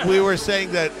 We were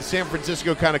saying that San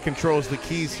Francisco kind of controls the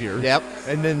keys here. Yep.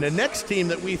 And then the next team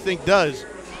that we think does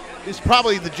is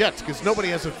probably the Jets, because nobody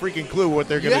has a freaking clue what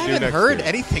they're going to do next You haven't heard year.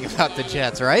 anything about the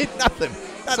Jets, right? Nothing.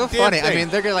 Not So a damn funny. thing. I mean,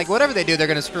 they're gonna, like, whatever they do, they're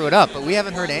going to screw it up. But we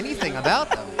haven't heard anything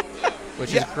about them,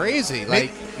 which is crazy.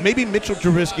 Like, maybe Mitchell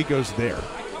Trubisky goes there.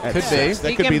 at Could be. six. That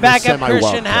He could can be the back up semi-wild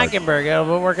Christian card. Hackenberg.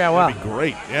 It'll work out well. That'd be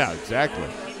great. Yeah, exactly.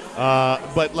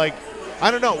 But, like, I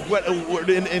don't know.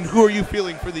 And who are you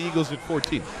feeling for the Eagles at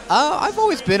 14? I've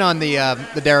always been on the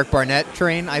Derek Barnett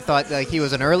train. I thought he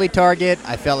was an early target.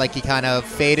 I felt like he kind of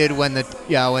faded when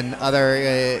when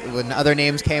other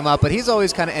names came up. But he's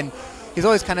always kind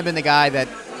of been the guy that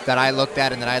I looked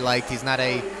at and that I liked. He's not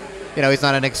he's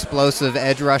not an explosive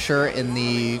edge rusher in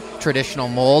the traditional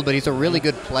mold, but he's a really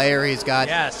good player. He's got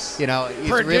he's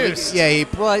produced.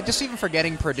 Just even for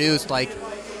getting produced, like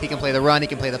he can play the run, he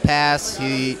can play the pass.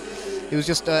 He was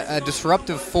just a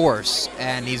disruptive force,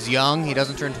 and he's young. He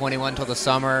doesn't turn 21 until the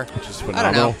summer. Which is phenomenal.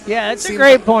 I don't know. Yeah, that's a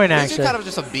great point, He's actually. kind of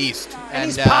just a beast. And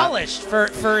he's polished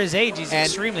for his age. He's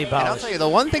extremely And I'll polished. tell you, the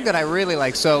one thing that I really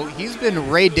like, so he's been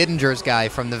Ray Didinger's guy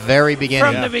from the very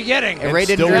beginning. From the beginning. And Ray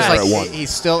Didinger's he's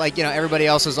still like, everybody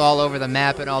else is all over the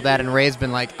map and all that, and Ray's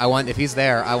been like, if he's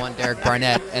there, I want Derek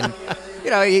Barnett. And,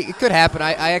 it could happen.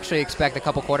 I actually expect a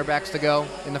couple quarterbacks to go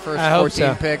in the first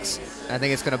 14 picks. I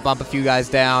think it's going to bump a few guys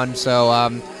down. So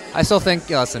I still think,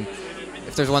 listen,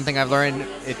 if there's one thing I've learned,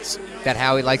 it's that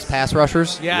Howie likes pass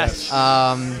rushers. Yes.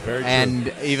 Very true.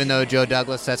 And even though Joe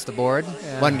Douglas sets the board,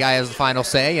 one guy has the final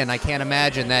say, and I can't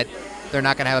imagine that they're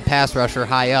not going to have a pass rusher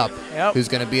high up who's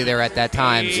going to be there at that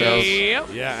time. So yeah,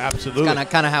 absolutely.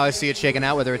 It's kind of how I see it shaking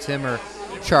out, whether it's him or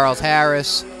Charles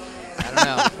Harris. I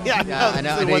don't know. I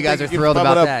know you guys are thrilled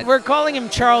about that. We're calling him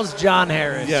Charles John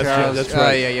Harris. Yes, Charles, that's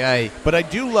right. Yeah. But I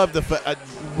do love the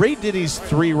Ray Diddy's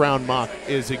 3-round mock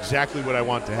is exactly what I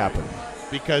want to happen,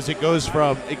 because it goes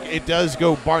from it does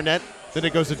go Barnett, then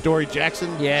it goes to Dory Jackson,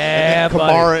 and then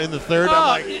Kamara in the third. Oh,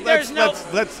 I'm like, there's no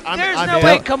I'm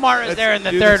way in. Kamara's there in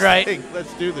the do third, this right? thing.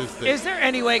 Let's do this thing. Is there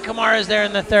any way Kamara's there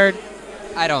in the third?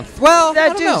 I don't. Well,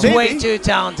 that I don't dude's know. way Maybe. too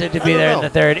talented to be don't there in know. the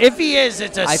third. If he is,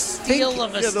 it's a I steal think-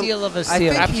 of a steal of a I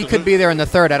steal. think he could be there in the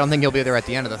third. I don't think he'll be there at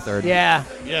the end of the third. Yeah.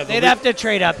 Yeah, They'd have to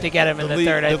trade up to get him in the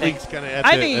third, I the think. league's kinda at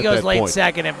I the- think he at goes that late point.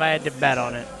 second if I had to bet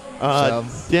on it.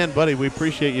 Dan, buddy, we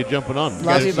appreciate you jumping on. You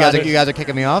guys are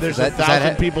kicking me off. There's Is that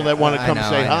 1,000 people that want to I come know,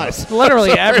 say I know. hi.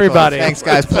 Literally everybody. Thanks,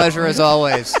 guys. Pleasure as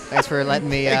always. Thanks for letting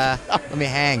me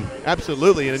hang.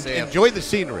 Absolutely, and See ya. enjoy the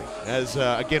scenery. As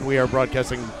again, we are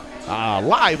broadcasting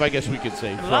live, I guess we could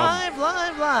say, from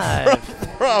Live.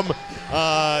 from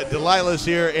Delilah's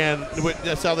here, and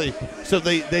that's how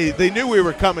they knew we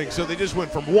were coming, so they just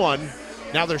went from one.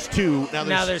 Now there's two.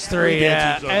 Now there's three.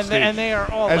 Yeah, dancers on stage. and they are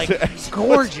all As- like as-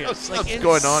 gorgeous, like what's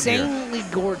going on here? insanely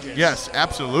gorgeous. Yes,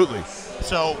 absolutely.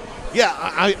 So yeah,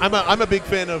 I'm a big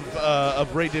fan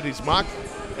of Ray Diddy's mock,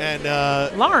 and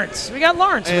Lawrence. We got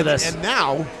Lawrence with us. And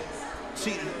now,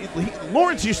 see,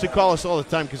 Lawrence used to call us all the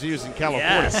time because he was in California.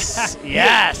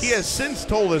 Yes. He has since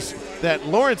told us that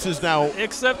Lawrence is now.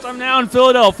 Except I'm now in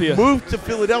Philadelphia. Moved to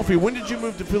Philadelphia. When did you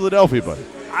move to Philadelphia, buddy?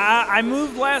 I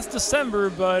moved last December,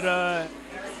 but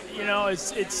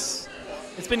it's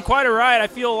been quite a ride. I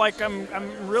feel like I'm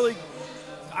really.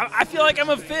 I feel like I'm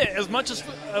a fit as much as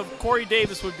Corey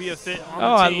Davis would be a fit on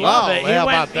Oh, the I team. love it. how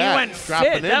about He that? went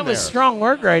Dropping fit. in That was there. strong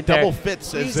work right there. Double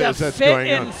fits He's as a that's fit going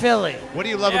in on. Philly. What do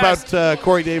you love Yes. about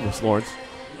Corey Davis, Lawrence?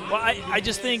 Well, I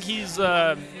just think he'd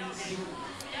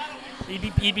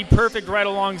be perfect right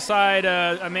alongside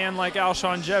a man like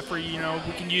Alshon Jeffrey. You know,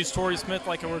 we can use Torrey Smith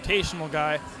like a rotational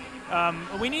guy.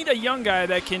 We need a young guy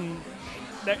that can.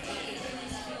 Let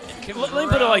me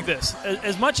put it like this: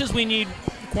 as much as we need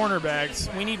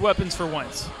cornerbacks, we need weapons for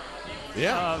Wentz.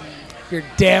 Yeah. You're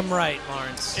damn right,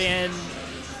 Lawrence. And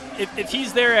if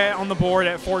he's there on the board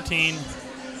at 14,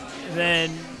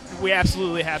 then we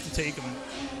absolutely have to take him.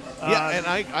 Yeah, and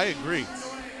I agree.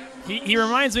 He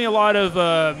reminds me a lot of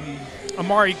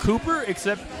Amari Cooper,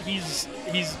 except he's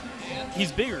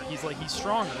bigger. He's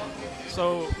stronger.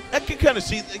 So I can kind of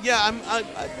see. Yeah, I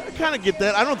kind of get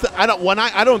that.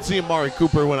 I don't see Amari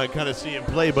Cooper when I kind of see him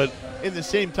play, but in the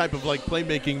same type of like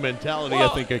playmaking mentality,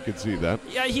 Well, I think I could see that.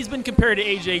 yeah, he's been compared to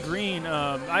AJ Green.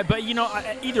 But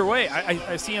either way,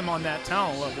 I see him on that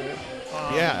talent level.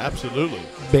 Yeah, absolutely.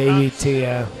 Baby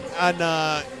Tia. And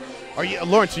are you,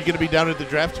 Lawrence? Are you going to be down at the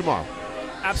draft tomorrow?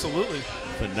 Absolutely.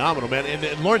 Phenomenal, man.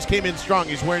 And Lawrence came in strong.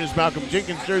 He's wearing his Malcolm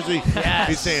Jenkins jersey. Yes.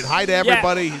 He's saying hi to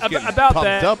everybody. He's getting about pumped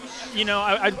that, up.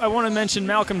 I want to mention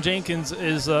Malcolm Jenkins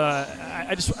is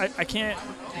I can't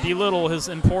belittle his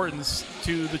importance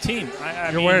to the team.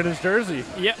 You're wearing his jersey.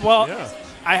 Yeah, well, Yeah.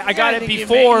 I got I it think you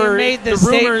before made the the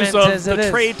rumors statement of as it the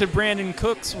is. trade to Brandon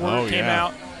Cooks came yeah.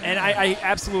 out, and I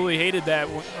absolutely hated that.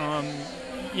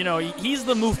 He's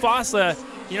the Mufasa.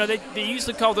 They used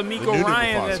to call him Miko new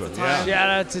Ryan at Mufasa, the time. Shout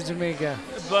out to Jamaica.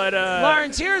 But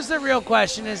Lawrence, here's the real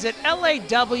question: is it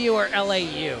LAW or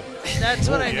LAU? That's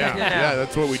what I need to know. Yeah,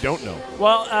 that's what we don't know.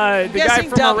 well, the guy guessing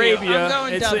from W. Arabia, I'm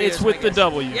going it's W it's is with my the guess.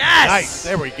 W. Yes. Nice.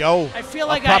 There we go. I feel A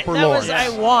like proper Lawrence. I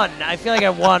won. I feel like I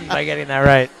won by getting that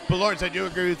right. But Lawrence, I do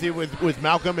agree with you with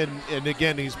Malcolm, and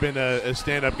again, he's been a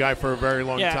stand-up guy for a very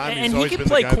long Yeah, time. and He's he always can been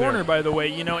play the guy corner, there. by the way.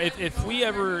 If we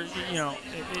ever,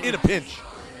 In a pinch.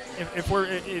 if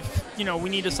we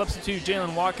need to substitute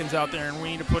Jalen Watkins out there and we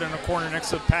need to put in a corner next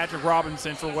to Patrick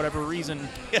Robinson for whatever reason,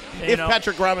 If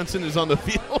Patrick Robinson is on the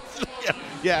field,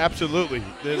 yeah, absolutely.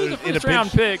 he was a In a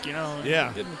first-round pinch. pick,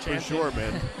 Yeah, give him a for chance. sure,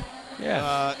 man.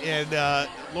 Yeah. And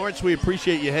Lawrence, we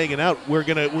appreciate you hanging out. We're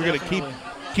gonna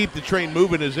keep the train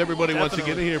moving as everybody wants to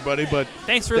get in here, buddy. But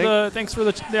Thanks for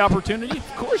the opportunity.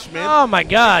 Of course, man. Oh my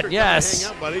God! Thanks for Yes.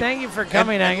 hanging out, buddy. Thank you for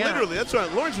coming. And hang out. literally, that's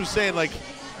what Lawrence was saying. Like,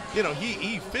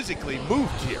 he physically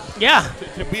moved here. Yeah.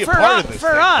 To be a For part of this for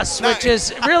thing. us, Now, which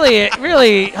is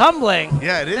really humbling.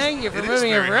 Yeah, it is. Thank you for It is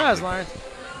moving it very for us, humbling.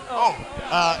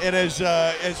 Lawrence. And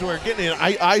as we're getting in,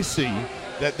 I see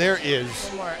that there is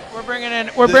We're bringing in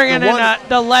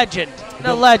the legend.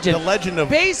 The legend. The legend of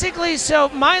Basically, so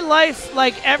my life,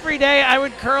 like every day, I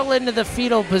would curl into the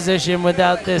fetal position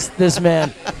without this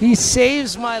man. He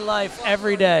saves my life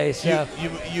every day. So.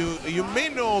 you may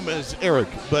know him as Eric,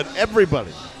 but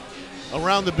everybody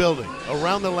around the building,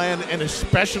 around the land, and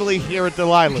especially here at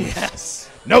Delilah's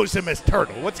knows him as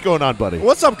Turtle. What's going on, buddy?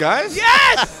 What's up, guys?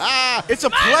 Yes! It's a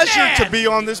pleasure to be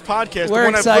on this podcast, We're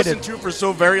the one excited. I've listened to for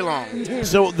so very long.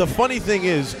 So the funny thing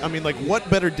is, I mean, like, what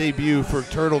better debut for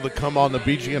Turtle to come on the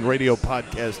BGN Radio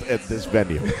podcast at this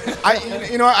venue?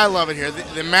 I love it here.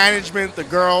 The management, the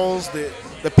girls,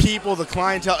 the people, the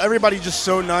clientele, everybody just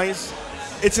so nice.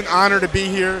 It's an honor to be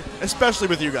here, especially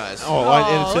with you guys.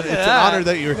 And it's an that. honor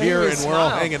that you're Make here, me and we're all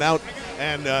smile. hanging out.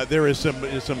 And there is some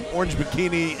orange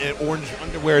bikini and orange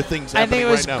underwear things I happening think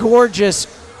it was right now. gorgeous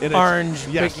And it's- orange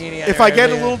yes. bikini. If I get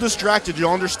a earlier. little distracted,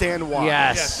 you'll understand why.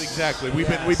 Yes. Yes, exactly. We've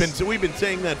been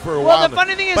saying that for a Well, while. the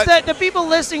funny thing is But- that the people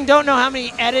listening don't know how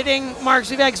many editing marks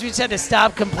we've had because we just had to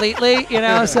stop completely,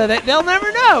 so that they'll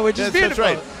never know, which is That's beautiful.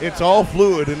 right. It's all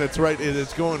fluid, and it's right.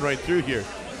 It's going right through here.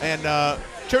 And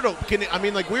Turtle,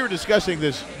 we were discussing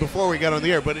this before we got on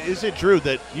the air, but is it true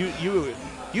that you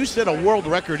set a world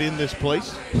record in this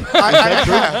place?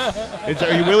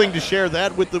 Are you willing to share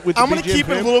that with the I'm going to BGN keep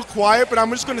it a fam? little quiet, but I'm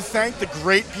just going to thank the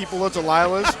great people at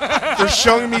Delilah's for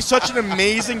showing me such an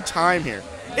amazing time here.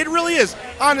 It really is.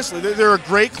 Honestly, they're a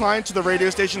great client to the radio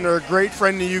station. They're a great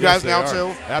friend to you guys Yes, they now,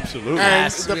 are. too. Absolutely. And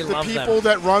Yes, the we love people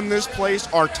that run this place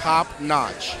are top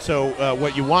notch. So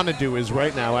what you want to do is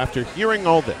right now, after hearing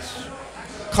all this,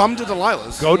 come to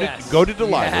Delilah's. Go Yes. to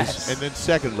Delilah's, Yes. and then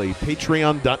secondly,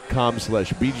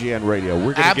 Patreon.com/BGN Radio.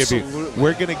 We're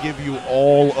gonna give you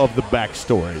all of the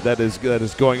backstory that is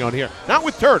going on here. Not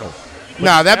with Turtle.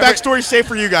 Nah, that backstory's safe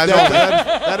for you guys.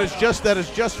 That is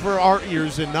just for our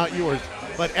ears and not yours.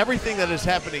 But everything that is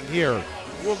happening here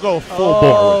we'll go full bore.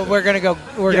 Oh, we're gonna go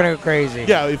crazy.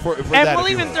 Yeah, if we're and that, we'll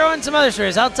if you even will. throw in some other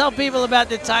stories. I'll tell people about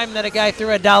the time that a guy threw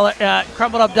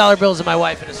crumpled up dollar bills at my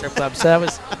wife at a strip club. So that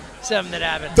was something that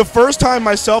happened. The first time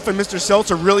myself and Mr.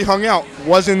 Seltzer really hung out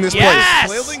was in this Yes,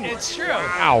 place. it's true.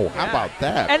 Wow, how about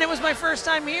that? And it was my first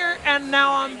time here, and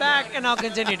now I'm back, and I'll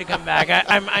continue to come back.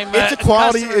 I'm It's a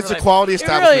quality. customer It's a for quality life.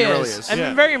 establishment. It really is. I've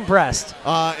been very impressed.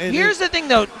 And Here's the thing,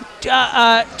 though.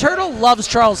 Turtle loves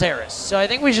Charles Harris, so I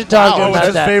think we should talk to him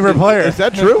about that. Is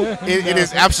that true? It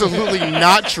is absolutely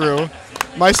not true.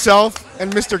 Myself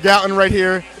and Mr. Gatland right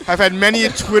here have had many a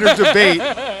Twitter debate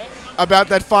about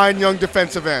that fine young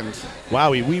defensive end.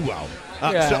 Wowie, wee wow.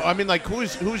 Yeah. So I mean, like,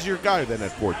 who's your guy then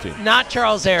at 14? Not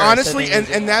Charles Harris. Honestly,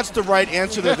 and that's the right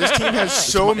answer there. This team has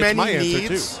so It's many my answer,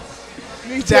 needs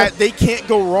too. that they can't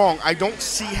go wrong. I don't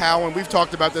see how, and we've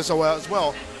talked about this as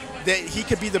well, that he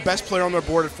could be the best player on their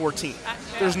board at 14.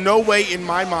 There's no way in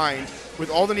my mind, with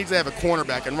all the needs they have, a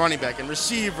cornerback and running back and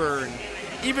receiver and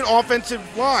even offensive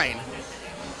line,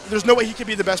 there's no way he could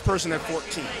be the best person at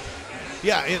 14.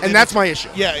 Yeah, and that's my issue.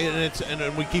 Yeah,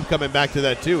 and we keep coming back to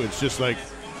that too. It's just like,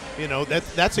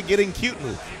 that's a getting cute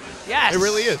move. Yes, it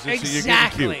really is. You're getting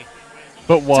exactly. cute.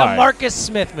 But why? It's a Marcus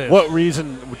Smith move. What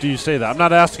reason do you say that? I'm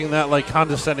not asking that like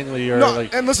condescendingly or No,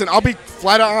 like. and listen, I'll be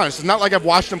flat out honest. It's not like I've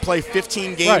watched him play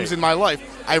 15 games Right. in my life.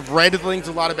 I've read things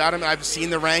a lot about him. I've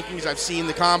seen the rankings. I've seen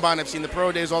the combine. I've seen the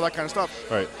pro days, all that kind of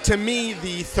stuff. Right. To me,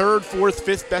 the third, fourth,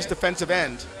 fifth best defensive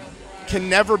end can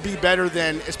never be better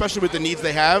than, especially with the needs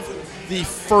they have, the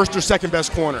first or second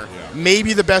best corner.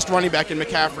 Maybe the best running back in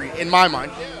McCaffrey, in my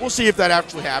mind. We'll see if that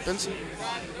actually happens.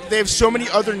 They have so many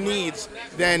other needs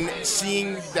than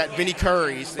seeing that Vinny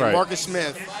Curry's, then Right. Marcus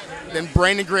Smith, then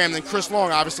Brandon Graham, then Chris Long,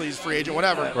 obviously he's a free agent,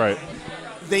 whatever. Right.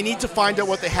 They need to find out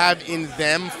what they have in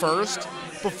them first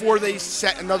before they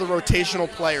set another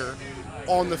rotational player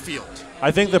on the field.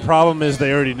 I think the problem is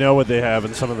they already know what they have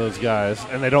in some of those guys,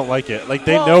 and they don't like it. Like,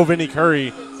 they Well- know Vinny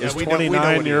Curry is we know what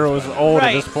 29 he years is. old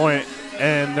Right. at this point,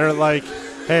 and they're like,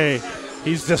 hey,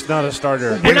 he's just not a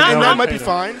starter. And, We know and that it. might be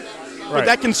fine, but Right.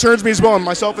 that concerns me as well, and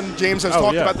myself and James has Oh,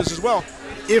 talked yeah. about this as well.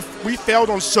 If we failed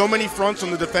on so many fronts on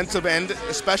the defensive end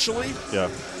especially, Yeah.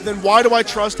 then why do I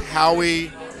trust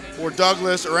Howie or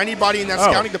Douglas or anybody in that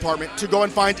Oh. scouting department to go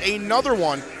and find another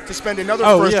one to spend another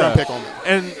Oh, first-round yeah. pick on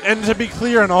them? And to be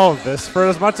clear on all of this, for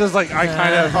as much as like I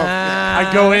kind of I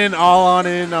go in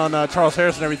on Charles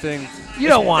Harris and everything, You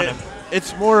don't want him.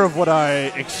 It's more of what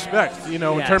I expect, in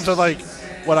Yes. terms of like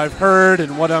what I've heard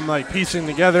and what I'm like piecing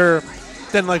together,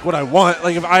 than like what I want.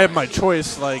 Like if I have my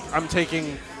choice, like I'm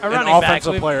taking A an running back.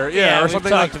 offensive We've- player, yeah, or we've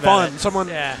something talked like about fun, it. someone,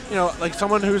 Yeah. like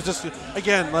someone who's just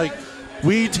again like.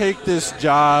 We take this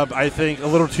job, I think, a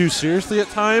little too seriously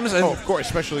at times, and Of course,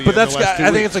 especially. but in that's the last 2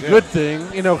 I think weeks, it's a yeah. good thing,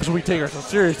 because we take ourselves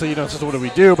seriously. It's just what do we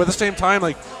do? But at the same time,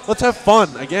 like let's have fun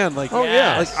again. Like, Oh,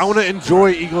 yeah. like I want to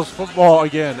enjoy Eagles football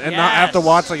again, and not have to Yes.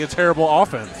 watch like a terrible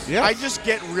offense. Yeah. I just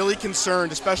get really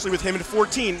concerned, especially with him at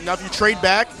 14. Now, if you trade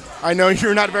back, I know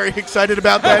you're not very excited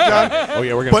about that, John. Oh,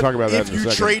 yeah, we're going But to talk about that if in a you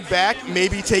second. trade back,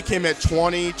 maybe take him at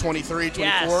 20, 23,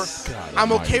 24. Yes. God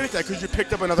I'm almighty. okay with that because you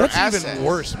picked up another That's asset. even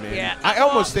worse, man. Yeah. I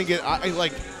almost think that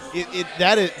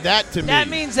to me. That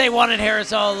means they wanted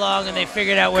Harris all along, and they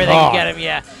figured out where they God. could get him.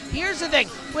 Yeah. Here's the thing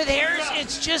with Harris,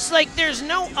 it's just like there's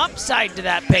no upside to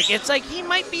that pick. It's like he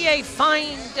might be a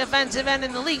fine defensive end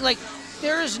in the league. Like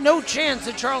there is no chance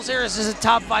that Charles Harris is a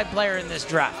top 5 player in this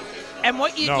draft. And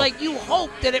what you you hope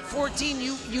that at 14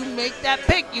 you make that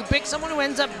pick. You pick someone who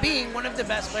ends up being one of the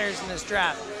best players in this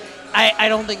draft. I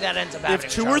don't think that ends up happening.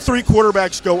 If 2 or 3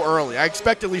 quarterbacks go early, I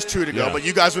expect at least 2 to go, Yeah. but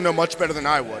you guys would know much better than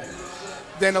I would,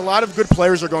 then a lot of good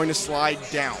players are going to slide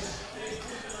down.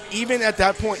 Even at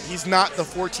that point, he's not the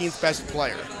 14th best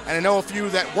player. And I know a few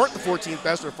that weren't the 14th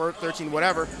best or 13th,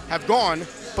 whatever, have gone,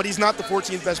 but he's not the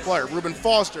 14th best player. Reuben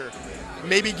Foster,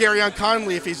 maybe Garyon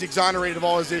Conley if he's exonerated of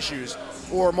all his issues,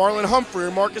 or Marlon Humphrey,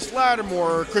 or Marcus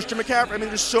Lattimore, or Christian McCaffrey. I mean,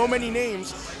 there's so many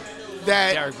names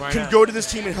that Derek Barnett. can go to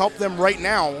this team and help them right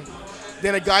now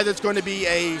than a guy that's going to be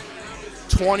a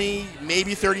 20,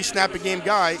 maybe 30 snap a game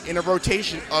guy in a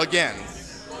rotation again.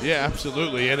 Yeah,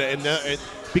 absolutely, and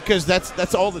because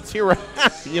that's all that's here.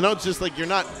 It's just like you're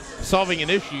not solving an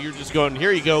issue. You're just going,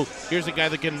 here you go. Here's a guy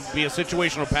that can be a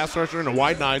situational pass rusher and a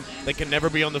wide 9 that can never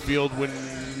be on the field when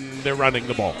they're running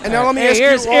the ball. And now let me Hey, ask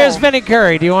here's you all. here's Vinny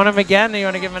Curry. Do you want him again? Do you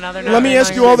want to give him another? Let me nod?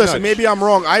 ask you all this, and nudge. maybe I'm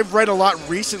wrong. I've read a lot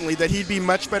recently that he'd be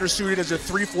much better suited as a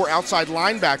 3-4 outside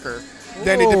linebacker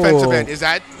than a defensive end. Is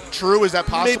that true? Is that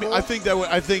possible? Maybe I think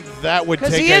that would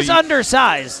Because take he is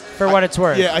undersized for what it's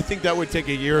worth. Yeah, I think that would take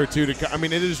a year or two to. I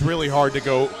mean, it is really hard to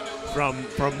go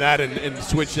from that and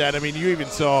switch that. I mean, you even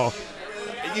saw,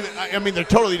 I mean, they're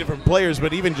totally different players,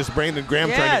 but even just Brandon Graham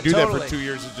trying to do that totally. for 2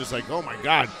 years is just like, oh my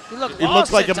God. He looked like a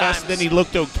lost at mess, times. then he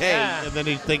looked okay, Yeah. and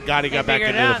then thank God he got back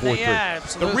figured into it out. the 4-3. Yeah, The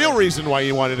absolutely. real reason why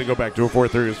he wanted to go back to a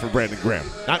 4-3 is for Brandon Graham,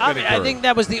 not Vinny I Curry. think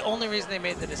that was the only reason they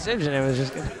made the decision. It was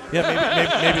just good.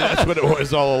 Yeah, maybe that's what it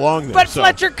was all along there. But so.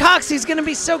 Fletcher Cox, he's going to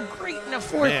be so great in a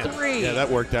 4-3. Man, yeah, that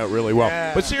worked out really well.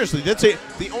 Yeah. But seriously, that's it.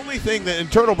 The only thing that,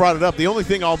 and Turtle brought it up, the only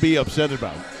thing I'll be upset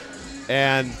about,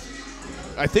 and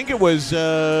I think it was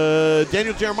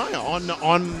Daniel Jeremiah on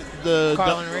the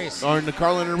Carlin and Reese. on the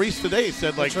Carlin and Reese today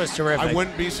said, like, Which was terrific. I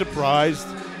wouldn't be surprised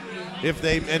if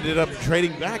they ended up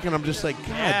trading back, and I'm just like,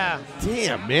 God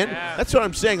damn, man. That's what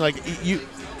I'm saying. Like,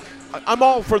 I'm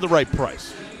all for the right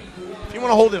price. If you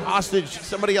want to hold it hostage,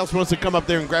 somebody else wants to come up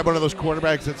there and grab one of those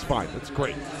quarterbacks, that's fine. That's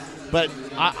great. But,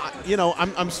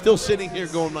 I'm still sitting here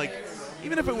going, like,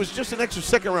 even if it was just an extra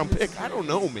second-round pick, I don't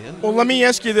know, man. Well, let me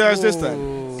ask you this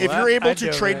then. If you're able I'd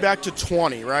to do trade it. back to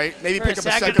 20, right? Maybe For pick up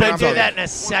a second I'd round do pick. that in a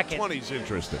second. 20's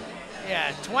interesting.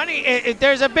 Yeah, 20.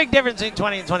 There's a big difference between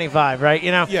 20 and 25, right?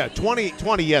 You know. Yeah, 20,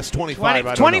 yes, 25. 20, I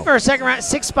don't 20 know. for a second round,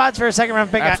 6 spots for a second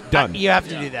round pick. That's done. You have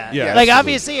to do that. Yeah, like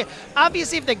absolutely.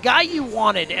 obviously, if the guy you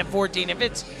wanted at 14, if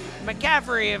it's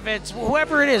McCaffrey, if it's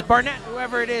whoever it is, Barnett,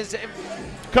 whoever it is.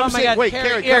 Come oh my say- God, wait, Carrie,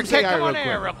 Carrie, here, come say hi come on real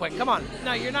here quick. real quick. Come on.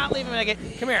 No, you're not leaving me.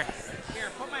 Come here. Here,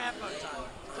 put my headphones on.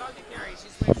 Talk to Carrie.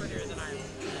 She's way prettier than I am.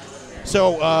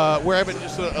 So we're having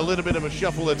just a little bit of a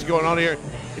shuffle that's going on here.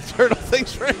 Turtle,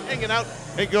 thanks for hanging out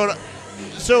and going.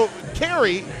 So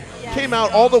Carrie came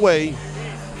out all the way.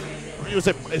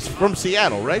 It's from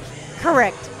Seattle, right?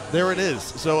 Correct. There it is.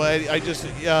 So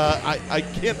I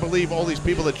can't believe all these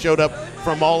people that showed up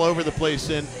from all over the place,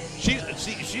 and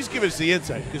she's giving us the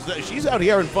insight because she's out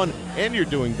here having fun, and you're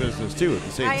doing business too at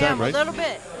the same I time, am right? a little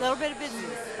bit of business.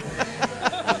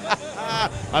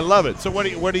 I love it. So what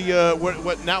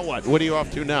now? What are you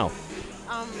off to now?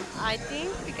 I think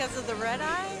because of the red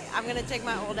eye, I'm gonna take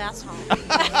my old ass home.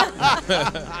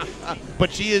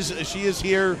 But she is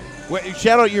here.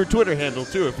 Shout out your Twitter handle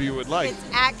too, if you would like. It's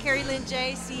at Carrie Lynn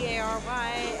J,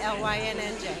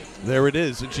 CarryLynnJ. There it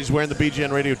is, and she's wearing the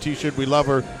BGN Radio T-shirt. We love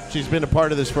her. She's been a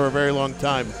part of this for a very long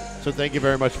time. So thank you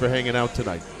very much for hanging out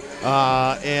tonight.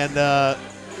 So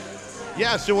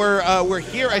we're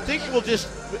here. I think we'll just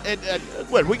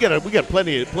we got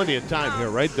plenty of time here,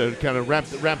 right? To kind of wrap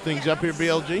things up here,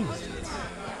 BLG.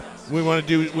 We want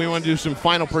to do some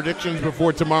final predictions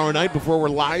before tomorrow night, before we're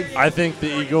live. I think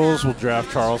the Eagles will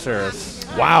draft Charles Harris.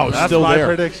 Wow, that's still my there.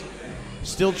 prediction.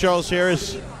 Still Charles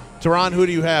Harris. Teron, who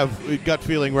do you have? Gut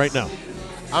feeling right now.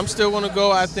 I'm still going to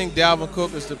go. I think Dalvin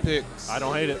Cook is the pick. I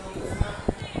don't hate it.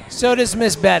 So does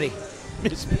Miss Betty.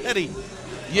 Miss Betty.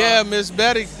 Yeah, Miss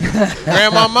Betty.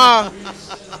 Grandmama.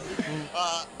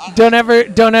 Don't ever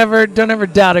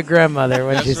doubt a grandmother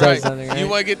when she says something. Right? You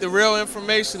want to get the real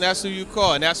information, that's who you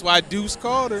call. And that's why Deuce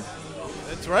called her.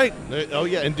 That's right. Oh,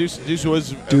 yeah, and Deuce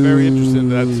was very interested in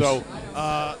that. So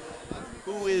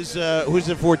who's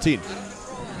at 14?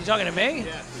 You talking to me?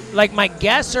 Yeah. Like my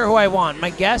guess or who I want? My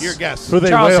guess? Your guess. Who they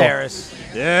Charles will. Harris.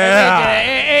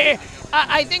 Yeah.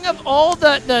 I think of all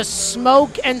the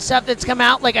smoke and stuff that's come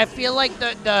out, like I feel like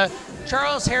the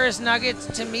Charles Harris Nuggets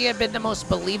to me have been the most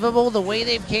believable. The way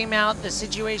they've came out, the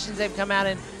situations they've come out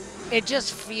in, it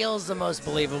just feels the most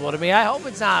believable to me. I hope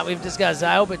it's not. We've discussed it.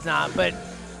 I hope it's not, but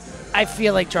I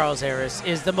feel like Charles Harris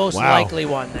is the most likely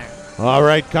one there. All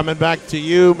right, coming back to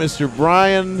you, Mr.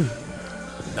 Brian.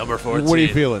 Number 14. What are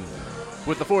you feeling?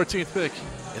 With the 14th pick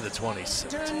in the 20s.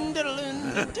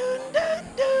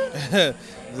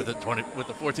 With the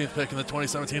 14th pick in the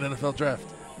 2017 NFL Draft,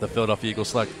 the Philadelphia Eagles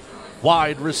select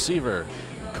wide receiver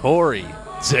Corey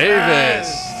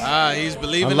Davis. He's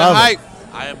believing the hype.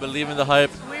 I am believing the hype.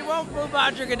 We won't move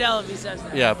Roger Goodell if he says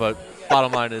that. Yeah, but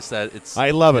bottom line is that it's. I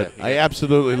love it. I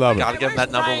absolutely love it. Got to give him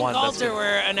that number Brian one. That's Coulter good.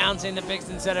 were announcing the picks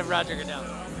instead of Roger Goodell.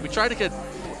 We tried to get.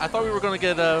 I thought we were going to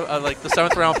get like the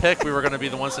 7th round pick. We were going to be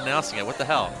the ones announcing it. What the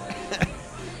hell?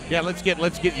 Yeah, let's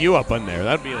get you up on there.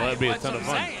 That'd be a ton of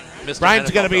fun. Mr. Brian's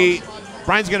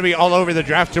NFL gonna be all over the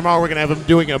draft tomorrow. We're gonna have him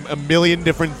doing a million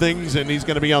different things, and he's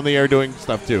gonna be on the air doing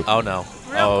stuff too. Oh no!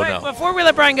 Real quick, before we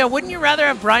let Brian go, wouldn't you rather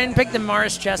have Brian pick than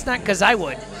Morris Chestnut? Because I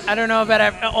would. I don't know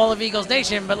about all of Eagles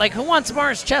Nation, but like, who wants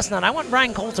Morris Chestnut? I want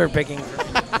Brian Coulter picking.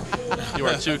 You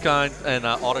are too kind, and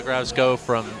autographs go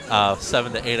from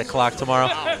 7 to 8 o'clock tomorrow.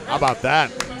 How about that?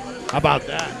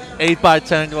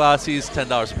 8x10 glossies,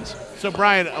 $10 a piece. So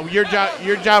Brian, your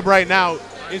job right now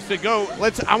is to go.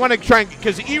 I want to try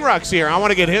because E-Rock's here. I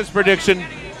want to get his prediction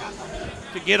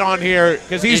to get on here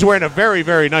because he's wearing a very,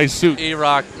 very nice suit.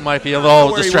 E-Rock might be a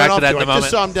little distracted at the I moment.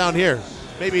 just saw him down here.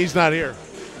 Maybe he's not here.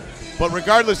 But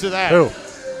regardless of that,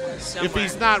 If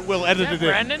he's not, we'll edit it in.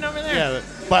 Brandon over there? Yeah,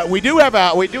 but we do have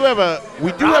a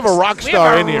rock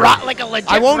star in here. Like a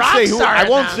legit I won't rock say who. star I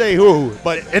won't now. say who,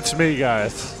 but It's me,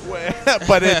 guys.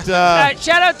 but it.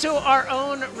 Shout out to our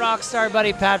own rock star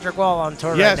buddy Patrick Wall on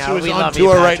tour Yes, right now. who's We on love you,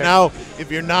 tour right Patrick. now.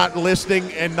 If you're not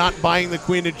listening and not buying the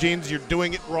Queen of Jeans, you're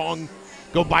doing it wrong.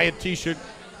 Go buy a T-shirt.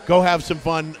 Go have some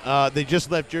fun. They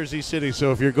just left Jersey City,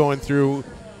 so if you're going through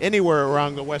anywhere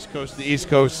around the West Coast, the East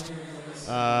Coast,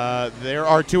 there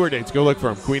are tour dates. Go look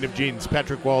for them. Queen of Jeans.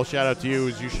 Patrick Wall, shout out to you,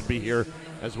 as you should be here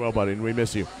as well, buddy, and we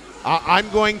miss you. I'm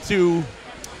going to,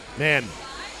 man,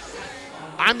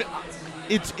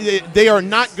 they are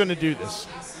not going to do this,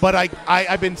 but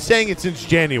I've been saying it since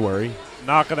January.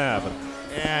 Not going to happen.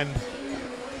 And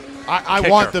I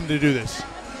want them to do this.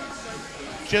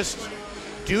 Just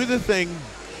do the thing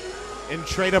and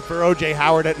trade up for O.J.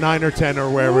 Howard at 9 or 10 or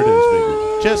wherever it is,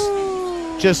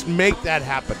 baby. Just make that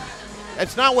happen.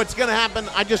 It's not what's going to happen.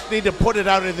 I just need to put it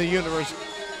out in the universe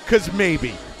because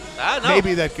maybe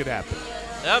that could happen.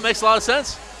 Yeah, it makes a lot of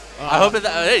sense. I hope it.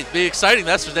 Hey, it'd be exciting.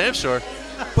 That's for damn sure.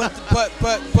 But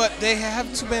they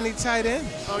have too many tight ends.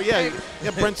 Oh yeah,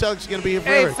 Brent Selleck's going to be here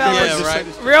Hey, forever. fellas, right.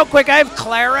 real quick, I have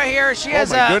Clara here. She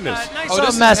has my a goodness. nice Oh,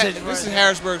 little message. This is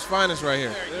Harrisburg's finest right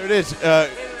here. There it is.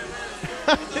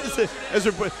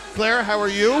 Claire, how are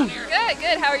you?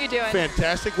 Good. How are you doing?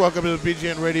 Fantastic. Welcome to the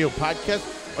BGN Radio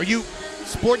podcast. Are you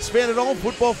sports fan at all?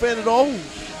 Football fan at all?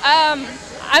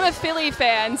 I'm a Philly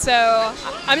fan, so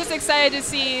I'm just excited to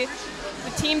see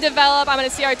the team develop. I'm going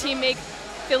to see our team make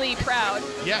Philly proud.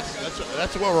 Yes,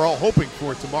 that's what we're all hoping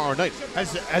for tomorrow night.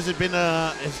 Has it been?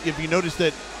 Have you noticed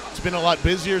that it's been a lot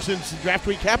busier since draft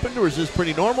week happened, or is this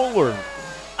pretty normal? Or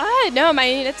No,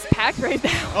 it's packed right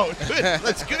now. oh, good.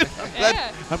 That's good.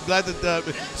 I'm glad that.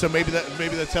 So maybe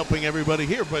that's helping everybody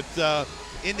here. But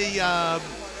in the,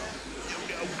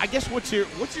 I guess what's your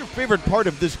favorite part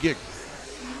of this gig?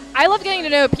 I love getting to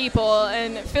know people,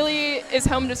 and Philly is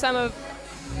home to some of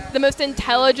the most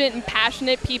intelligent and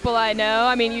passionate people I know.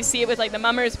 I mean, you see it with like the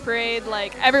Mummers Parade.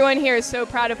 Like everyone here is so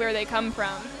proud of where they come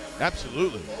from.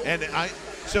 Absolutely. And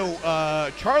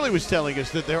Charlie was telling us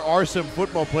that there are some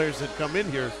football players that come in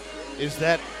here. Is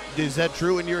that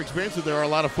true in your experience? That there are a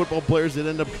lot of football players that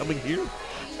end up coming here?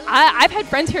 I've had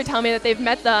friends here tell me that they've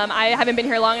met them. I haven't been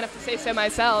here long enough to say so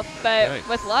myself, but Right.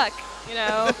 with luck, you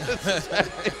know.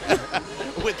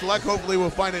 With luck, hopefully we'll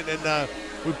find it. And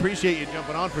we appreciate you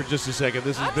jumping on for just a second.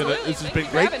 This has been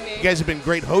great. having me. You guys have been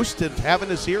great hosts and having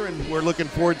us here, and we're looking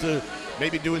forward to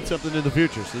maybe doing something in the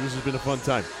future. So this has been a fun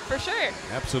time. For sure.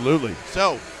 Absolutely.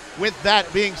 So, with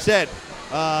that being said,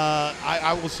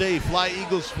 I will say fly,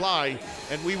 Eagles, fly,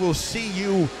 and we will see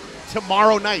you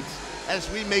tomorrow night as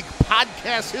we make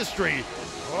podcast history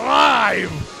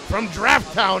live from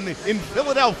Draft Town in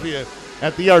Philadelphia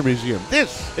at the Art Museum.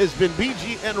 This has been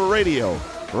BGN Radio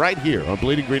right here on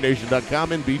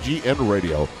BleedingGreenNation.com and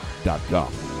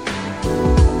BGNRadio.com.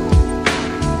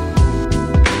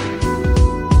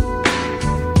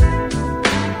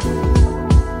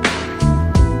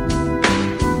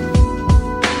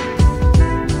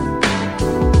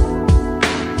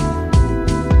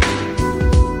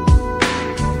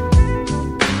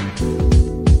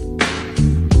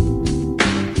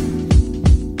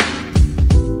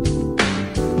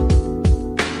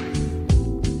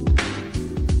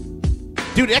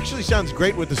 Dude, it actually sounds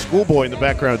great with the schoolboy in the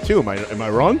background, too. Am I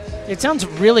wrong? It sounds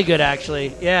really good,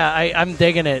 actually. Yeah, I'm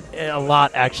digging it a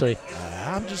lot, actually.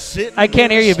 I'm just sitting. I can't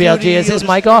hear you, in the BLG. Is his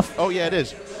studio. mic off? Oh, yeah, it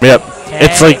is. Yep.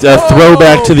 It's like a Whoa,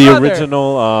 throwback to the brother.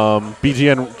 original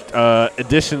BGN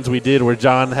editions we did where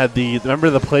John had remember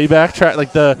the playback track,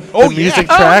 like the music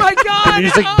Oh, track? my God. The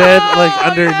music bed, like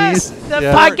underneath. The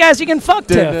podcast you can fuck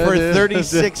to. For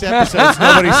 36 episodes,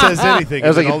 nobody says anything. It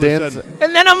was and like then a all of dance. sudden-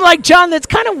 And then I'm like, John, that's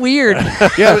kind of weird.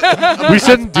 Yeah, We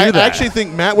shouldn't do I that. actually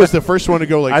think Matt was the first one to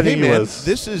go like, I hey, think he man, was.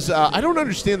 this is, I don't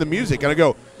understand the music. And I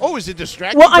go, oh, is it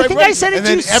distracting? Well, for I think I everybody? said it And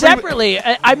to you then everybody- separately.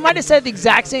 I might have said at the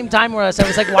exact same time where I was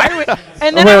like, why do we?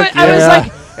 And then Well, I was yeah.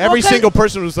 like, Every well, single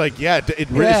person was like, yeah, it's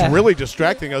Yeah. really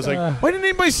distracting. I was like, why didn't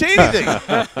anybody say anything?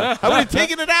 I would have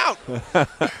taken it out.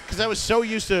 Because I was so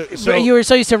used to. you were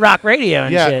so used to rock radio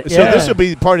and Yeah, shit. so this will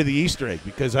be part of the Easter egg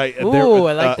because I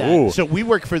like that. So we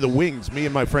work for the Wings. Me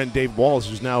and my friend Dave Walls,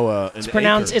 who's now an It's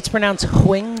pronounced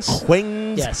Wings.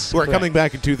 Wings. Yes, We're correct. coming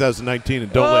back in 2019,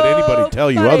 and don't let anybody tell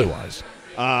you buddy. otherwise.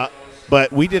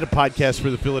 But we did a podcast for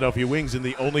the Philadelphia Wings, and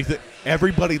the only thing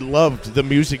everybody loved the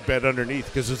music bed underneath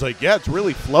because it's like, yeah, it's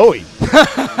really flowy.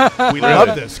 We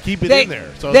love this. Keep it in there.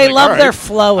 So I was they like, love all their right.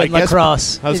 flow I in guess-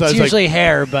 lacrosse. I was It's like, usually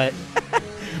hair, but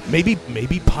maybe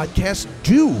podcasts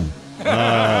do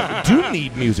do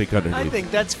need music underneath. I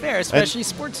think that's fair, especially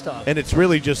sports talk. And it's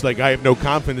really just like I have no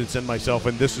confidence in myself,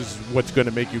 and this is what's going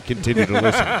to make you continue to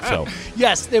listen. So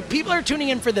yes, the people are tuning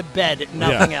in for the bed,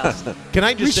 nothing else. Can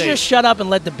I just we say, should just shut up and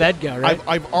let the bed go, right?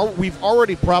 We've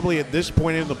already probably at this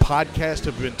point in the podcast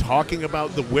have been talking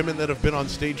about the women that have been on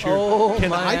stage here. Oh Can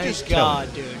my I just God,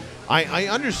 tell you, dude! I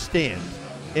understand,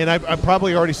 and I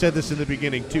probably already said this in the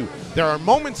beginning too. There are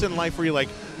moments in life where you're like,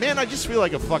 man, I just feel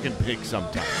like a fucking pig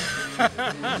sometimes.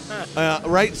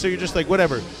 Right? So you're just like,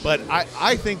 whatever. But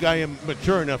I think I am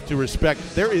mature enough to respect.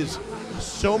 There is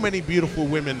so many beautiful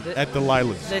women at the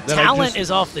Lilas. The talent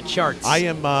is off the charts. I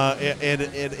am,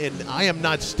 and I am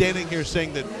not standing here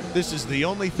saying that this is the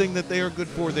only thing that they are good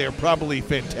for. They are probably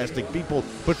fantastic people.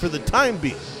 But for the time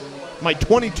being, my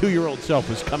 22-year-old self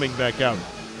is coming back out.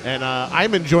 And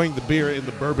I'm enjoying the beer and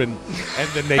the bourbon and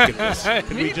the nakedness.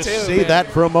 Can we just say that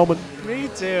for a moment? Me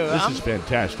too. This is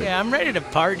fantastic. Yeah, I'm ready to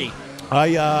party.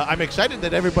 I'm excited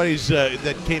that everybody's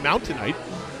that came out tonight.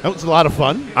 That was a lot of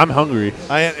fun. I'm hungry.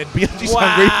 And BLG's wow,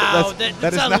 hungry.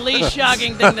 That's the least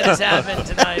shocking thing that has happened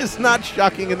tonight. It's not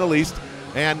shocking in the least.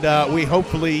 And we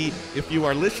hopefully, if you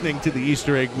are listening to the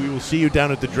Easter egg, we will see you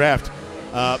down at the draft.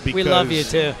 Because we love you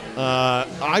too.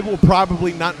 I will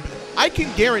probably not. I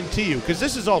can guarantee you, because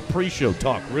this is all pre-show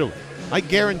talk, really. I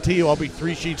guarantee you I'll be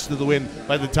 3 sheets to the wind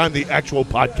by the time the actual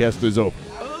podcast is over.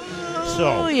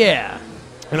 Oh, yeah.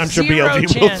 And I'm sure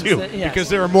BLG will too, because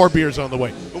there are more beers on the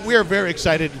way. But we are very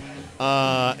excited,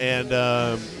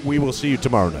 and we will see you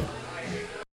tomorrow night.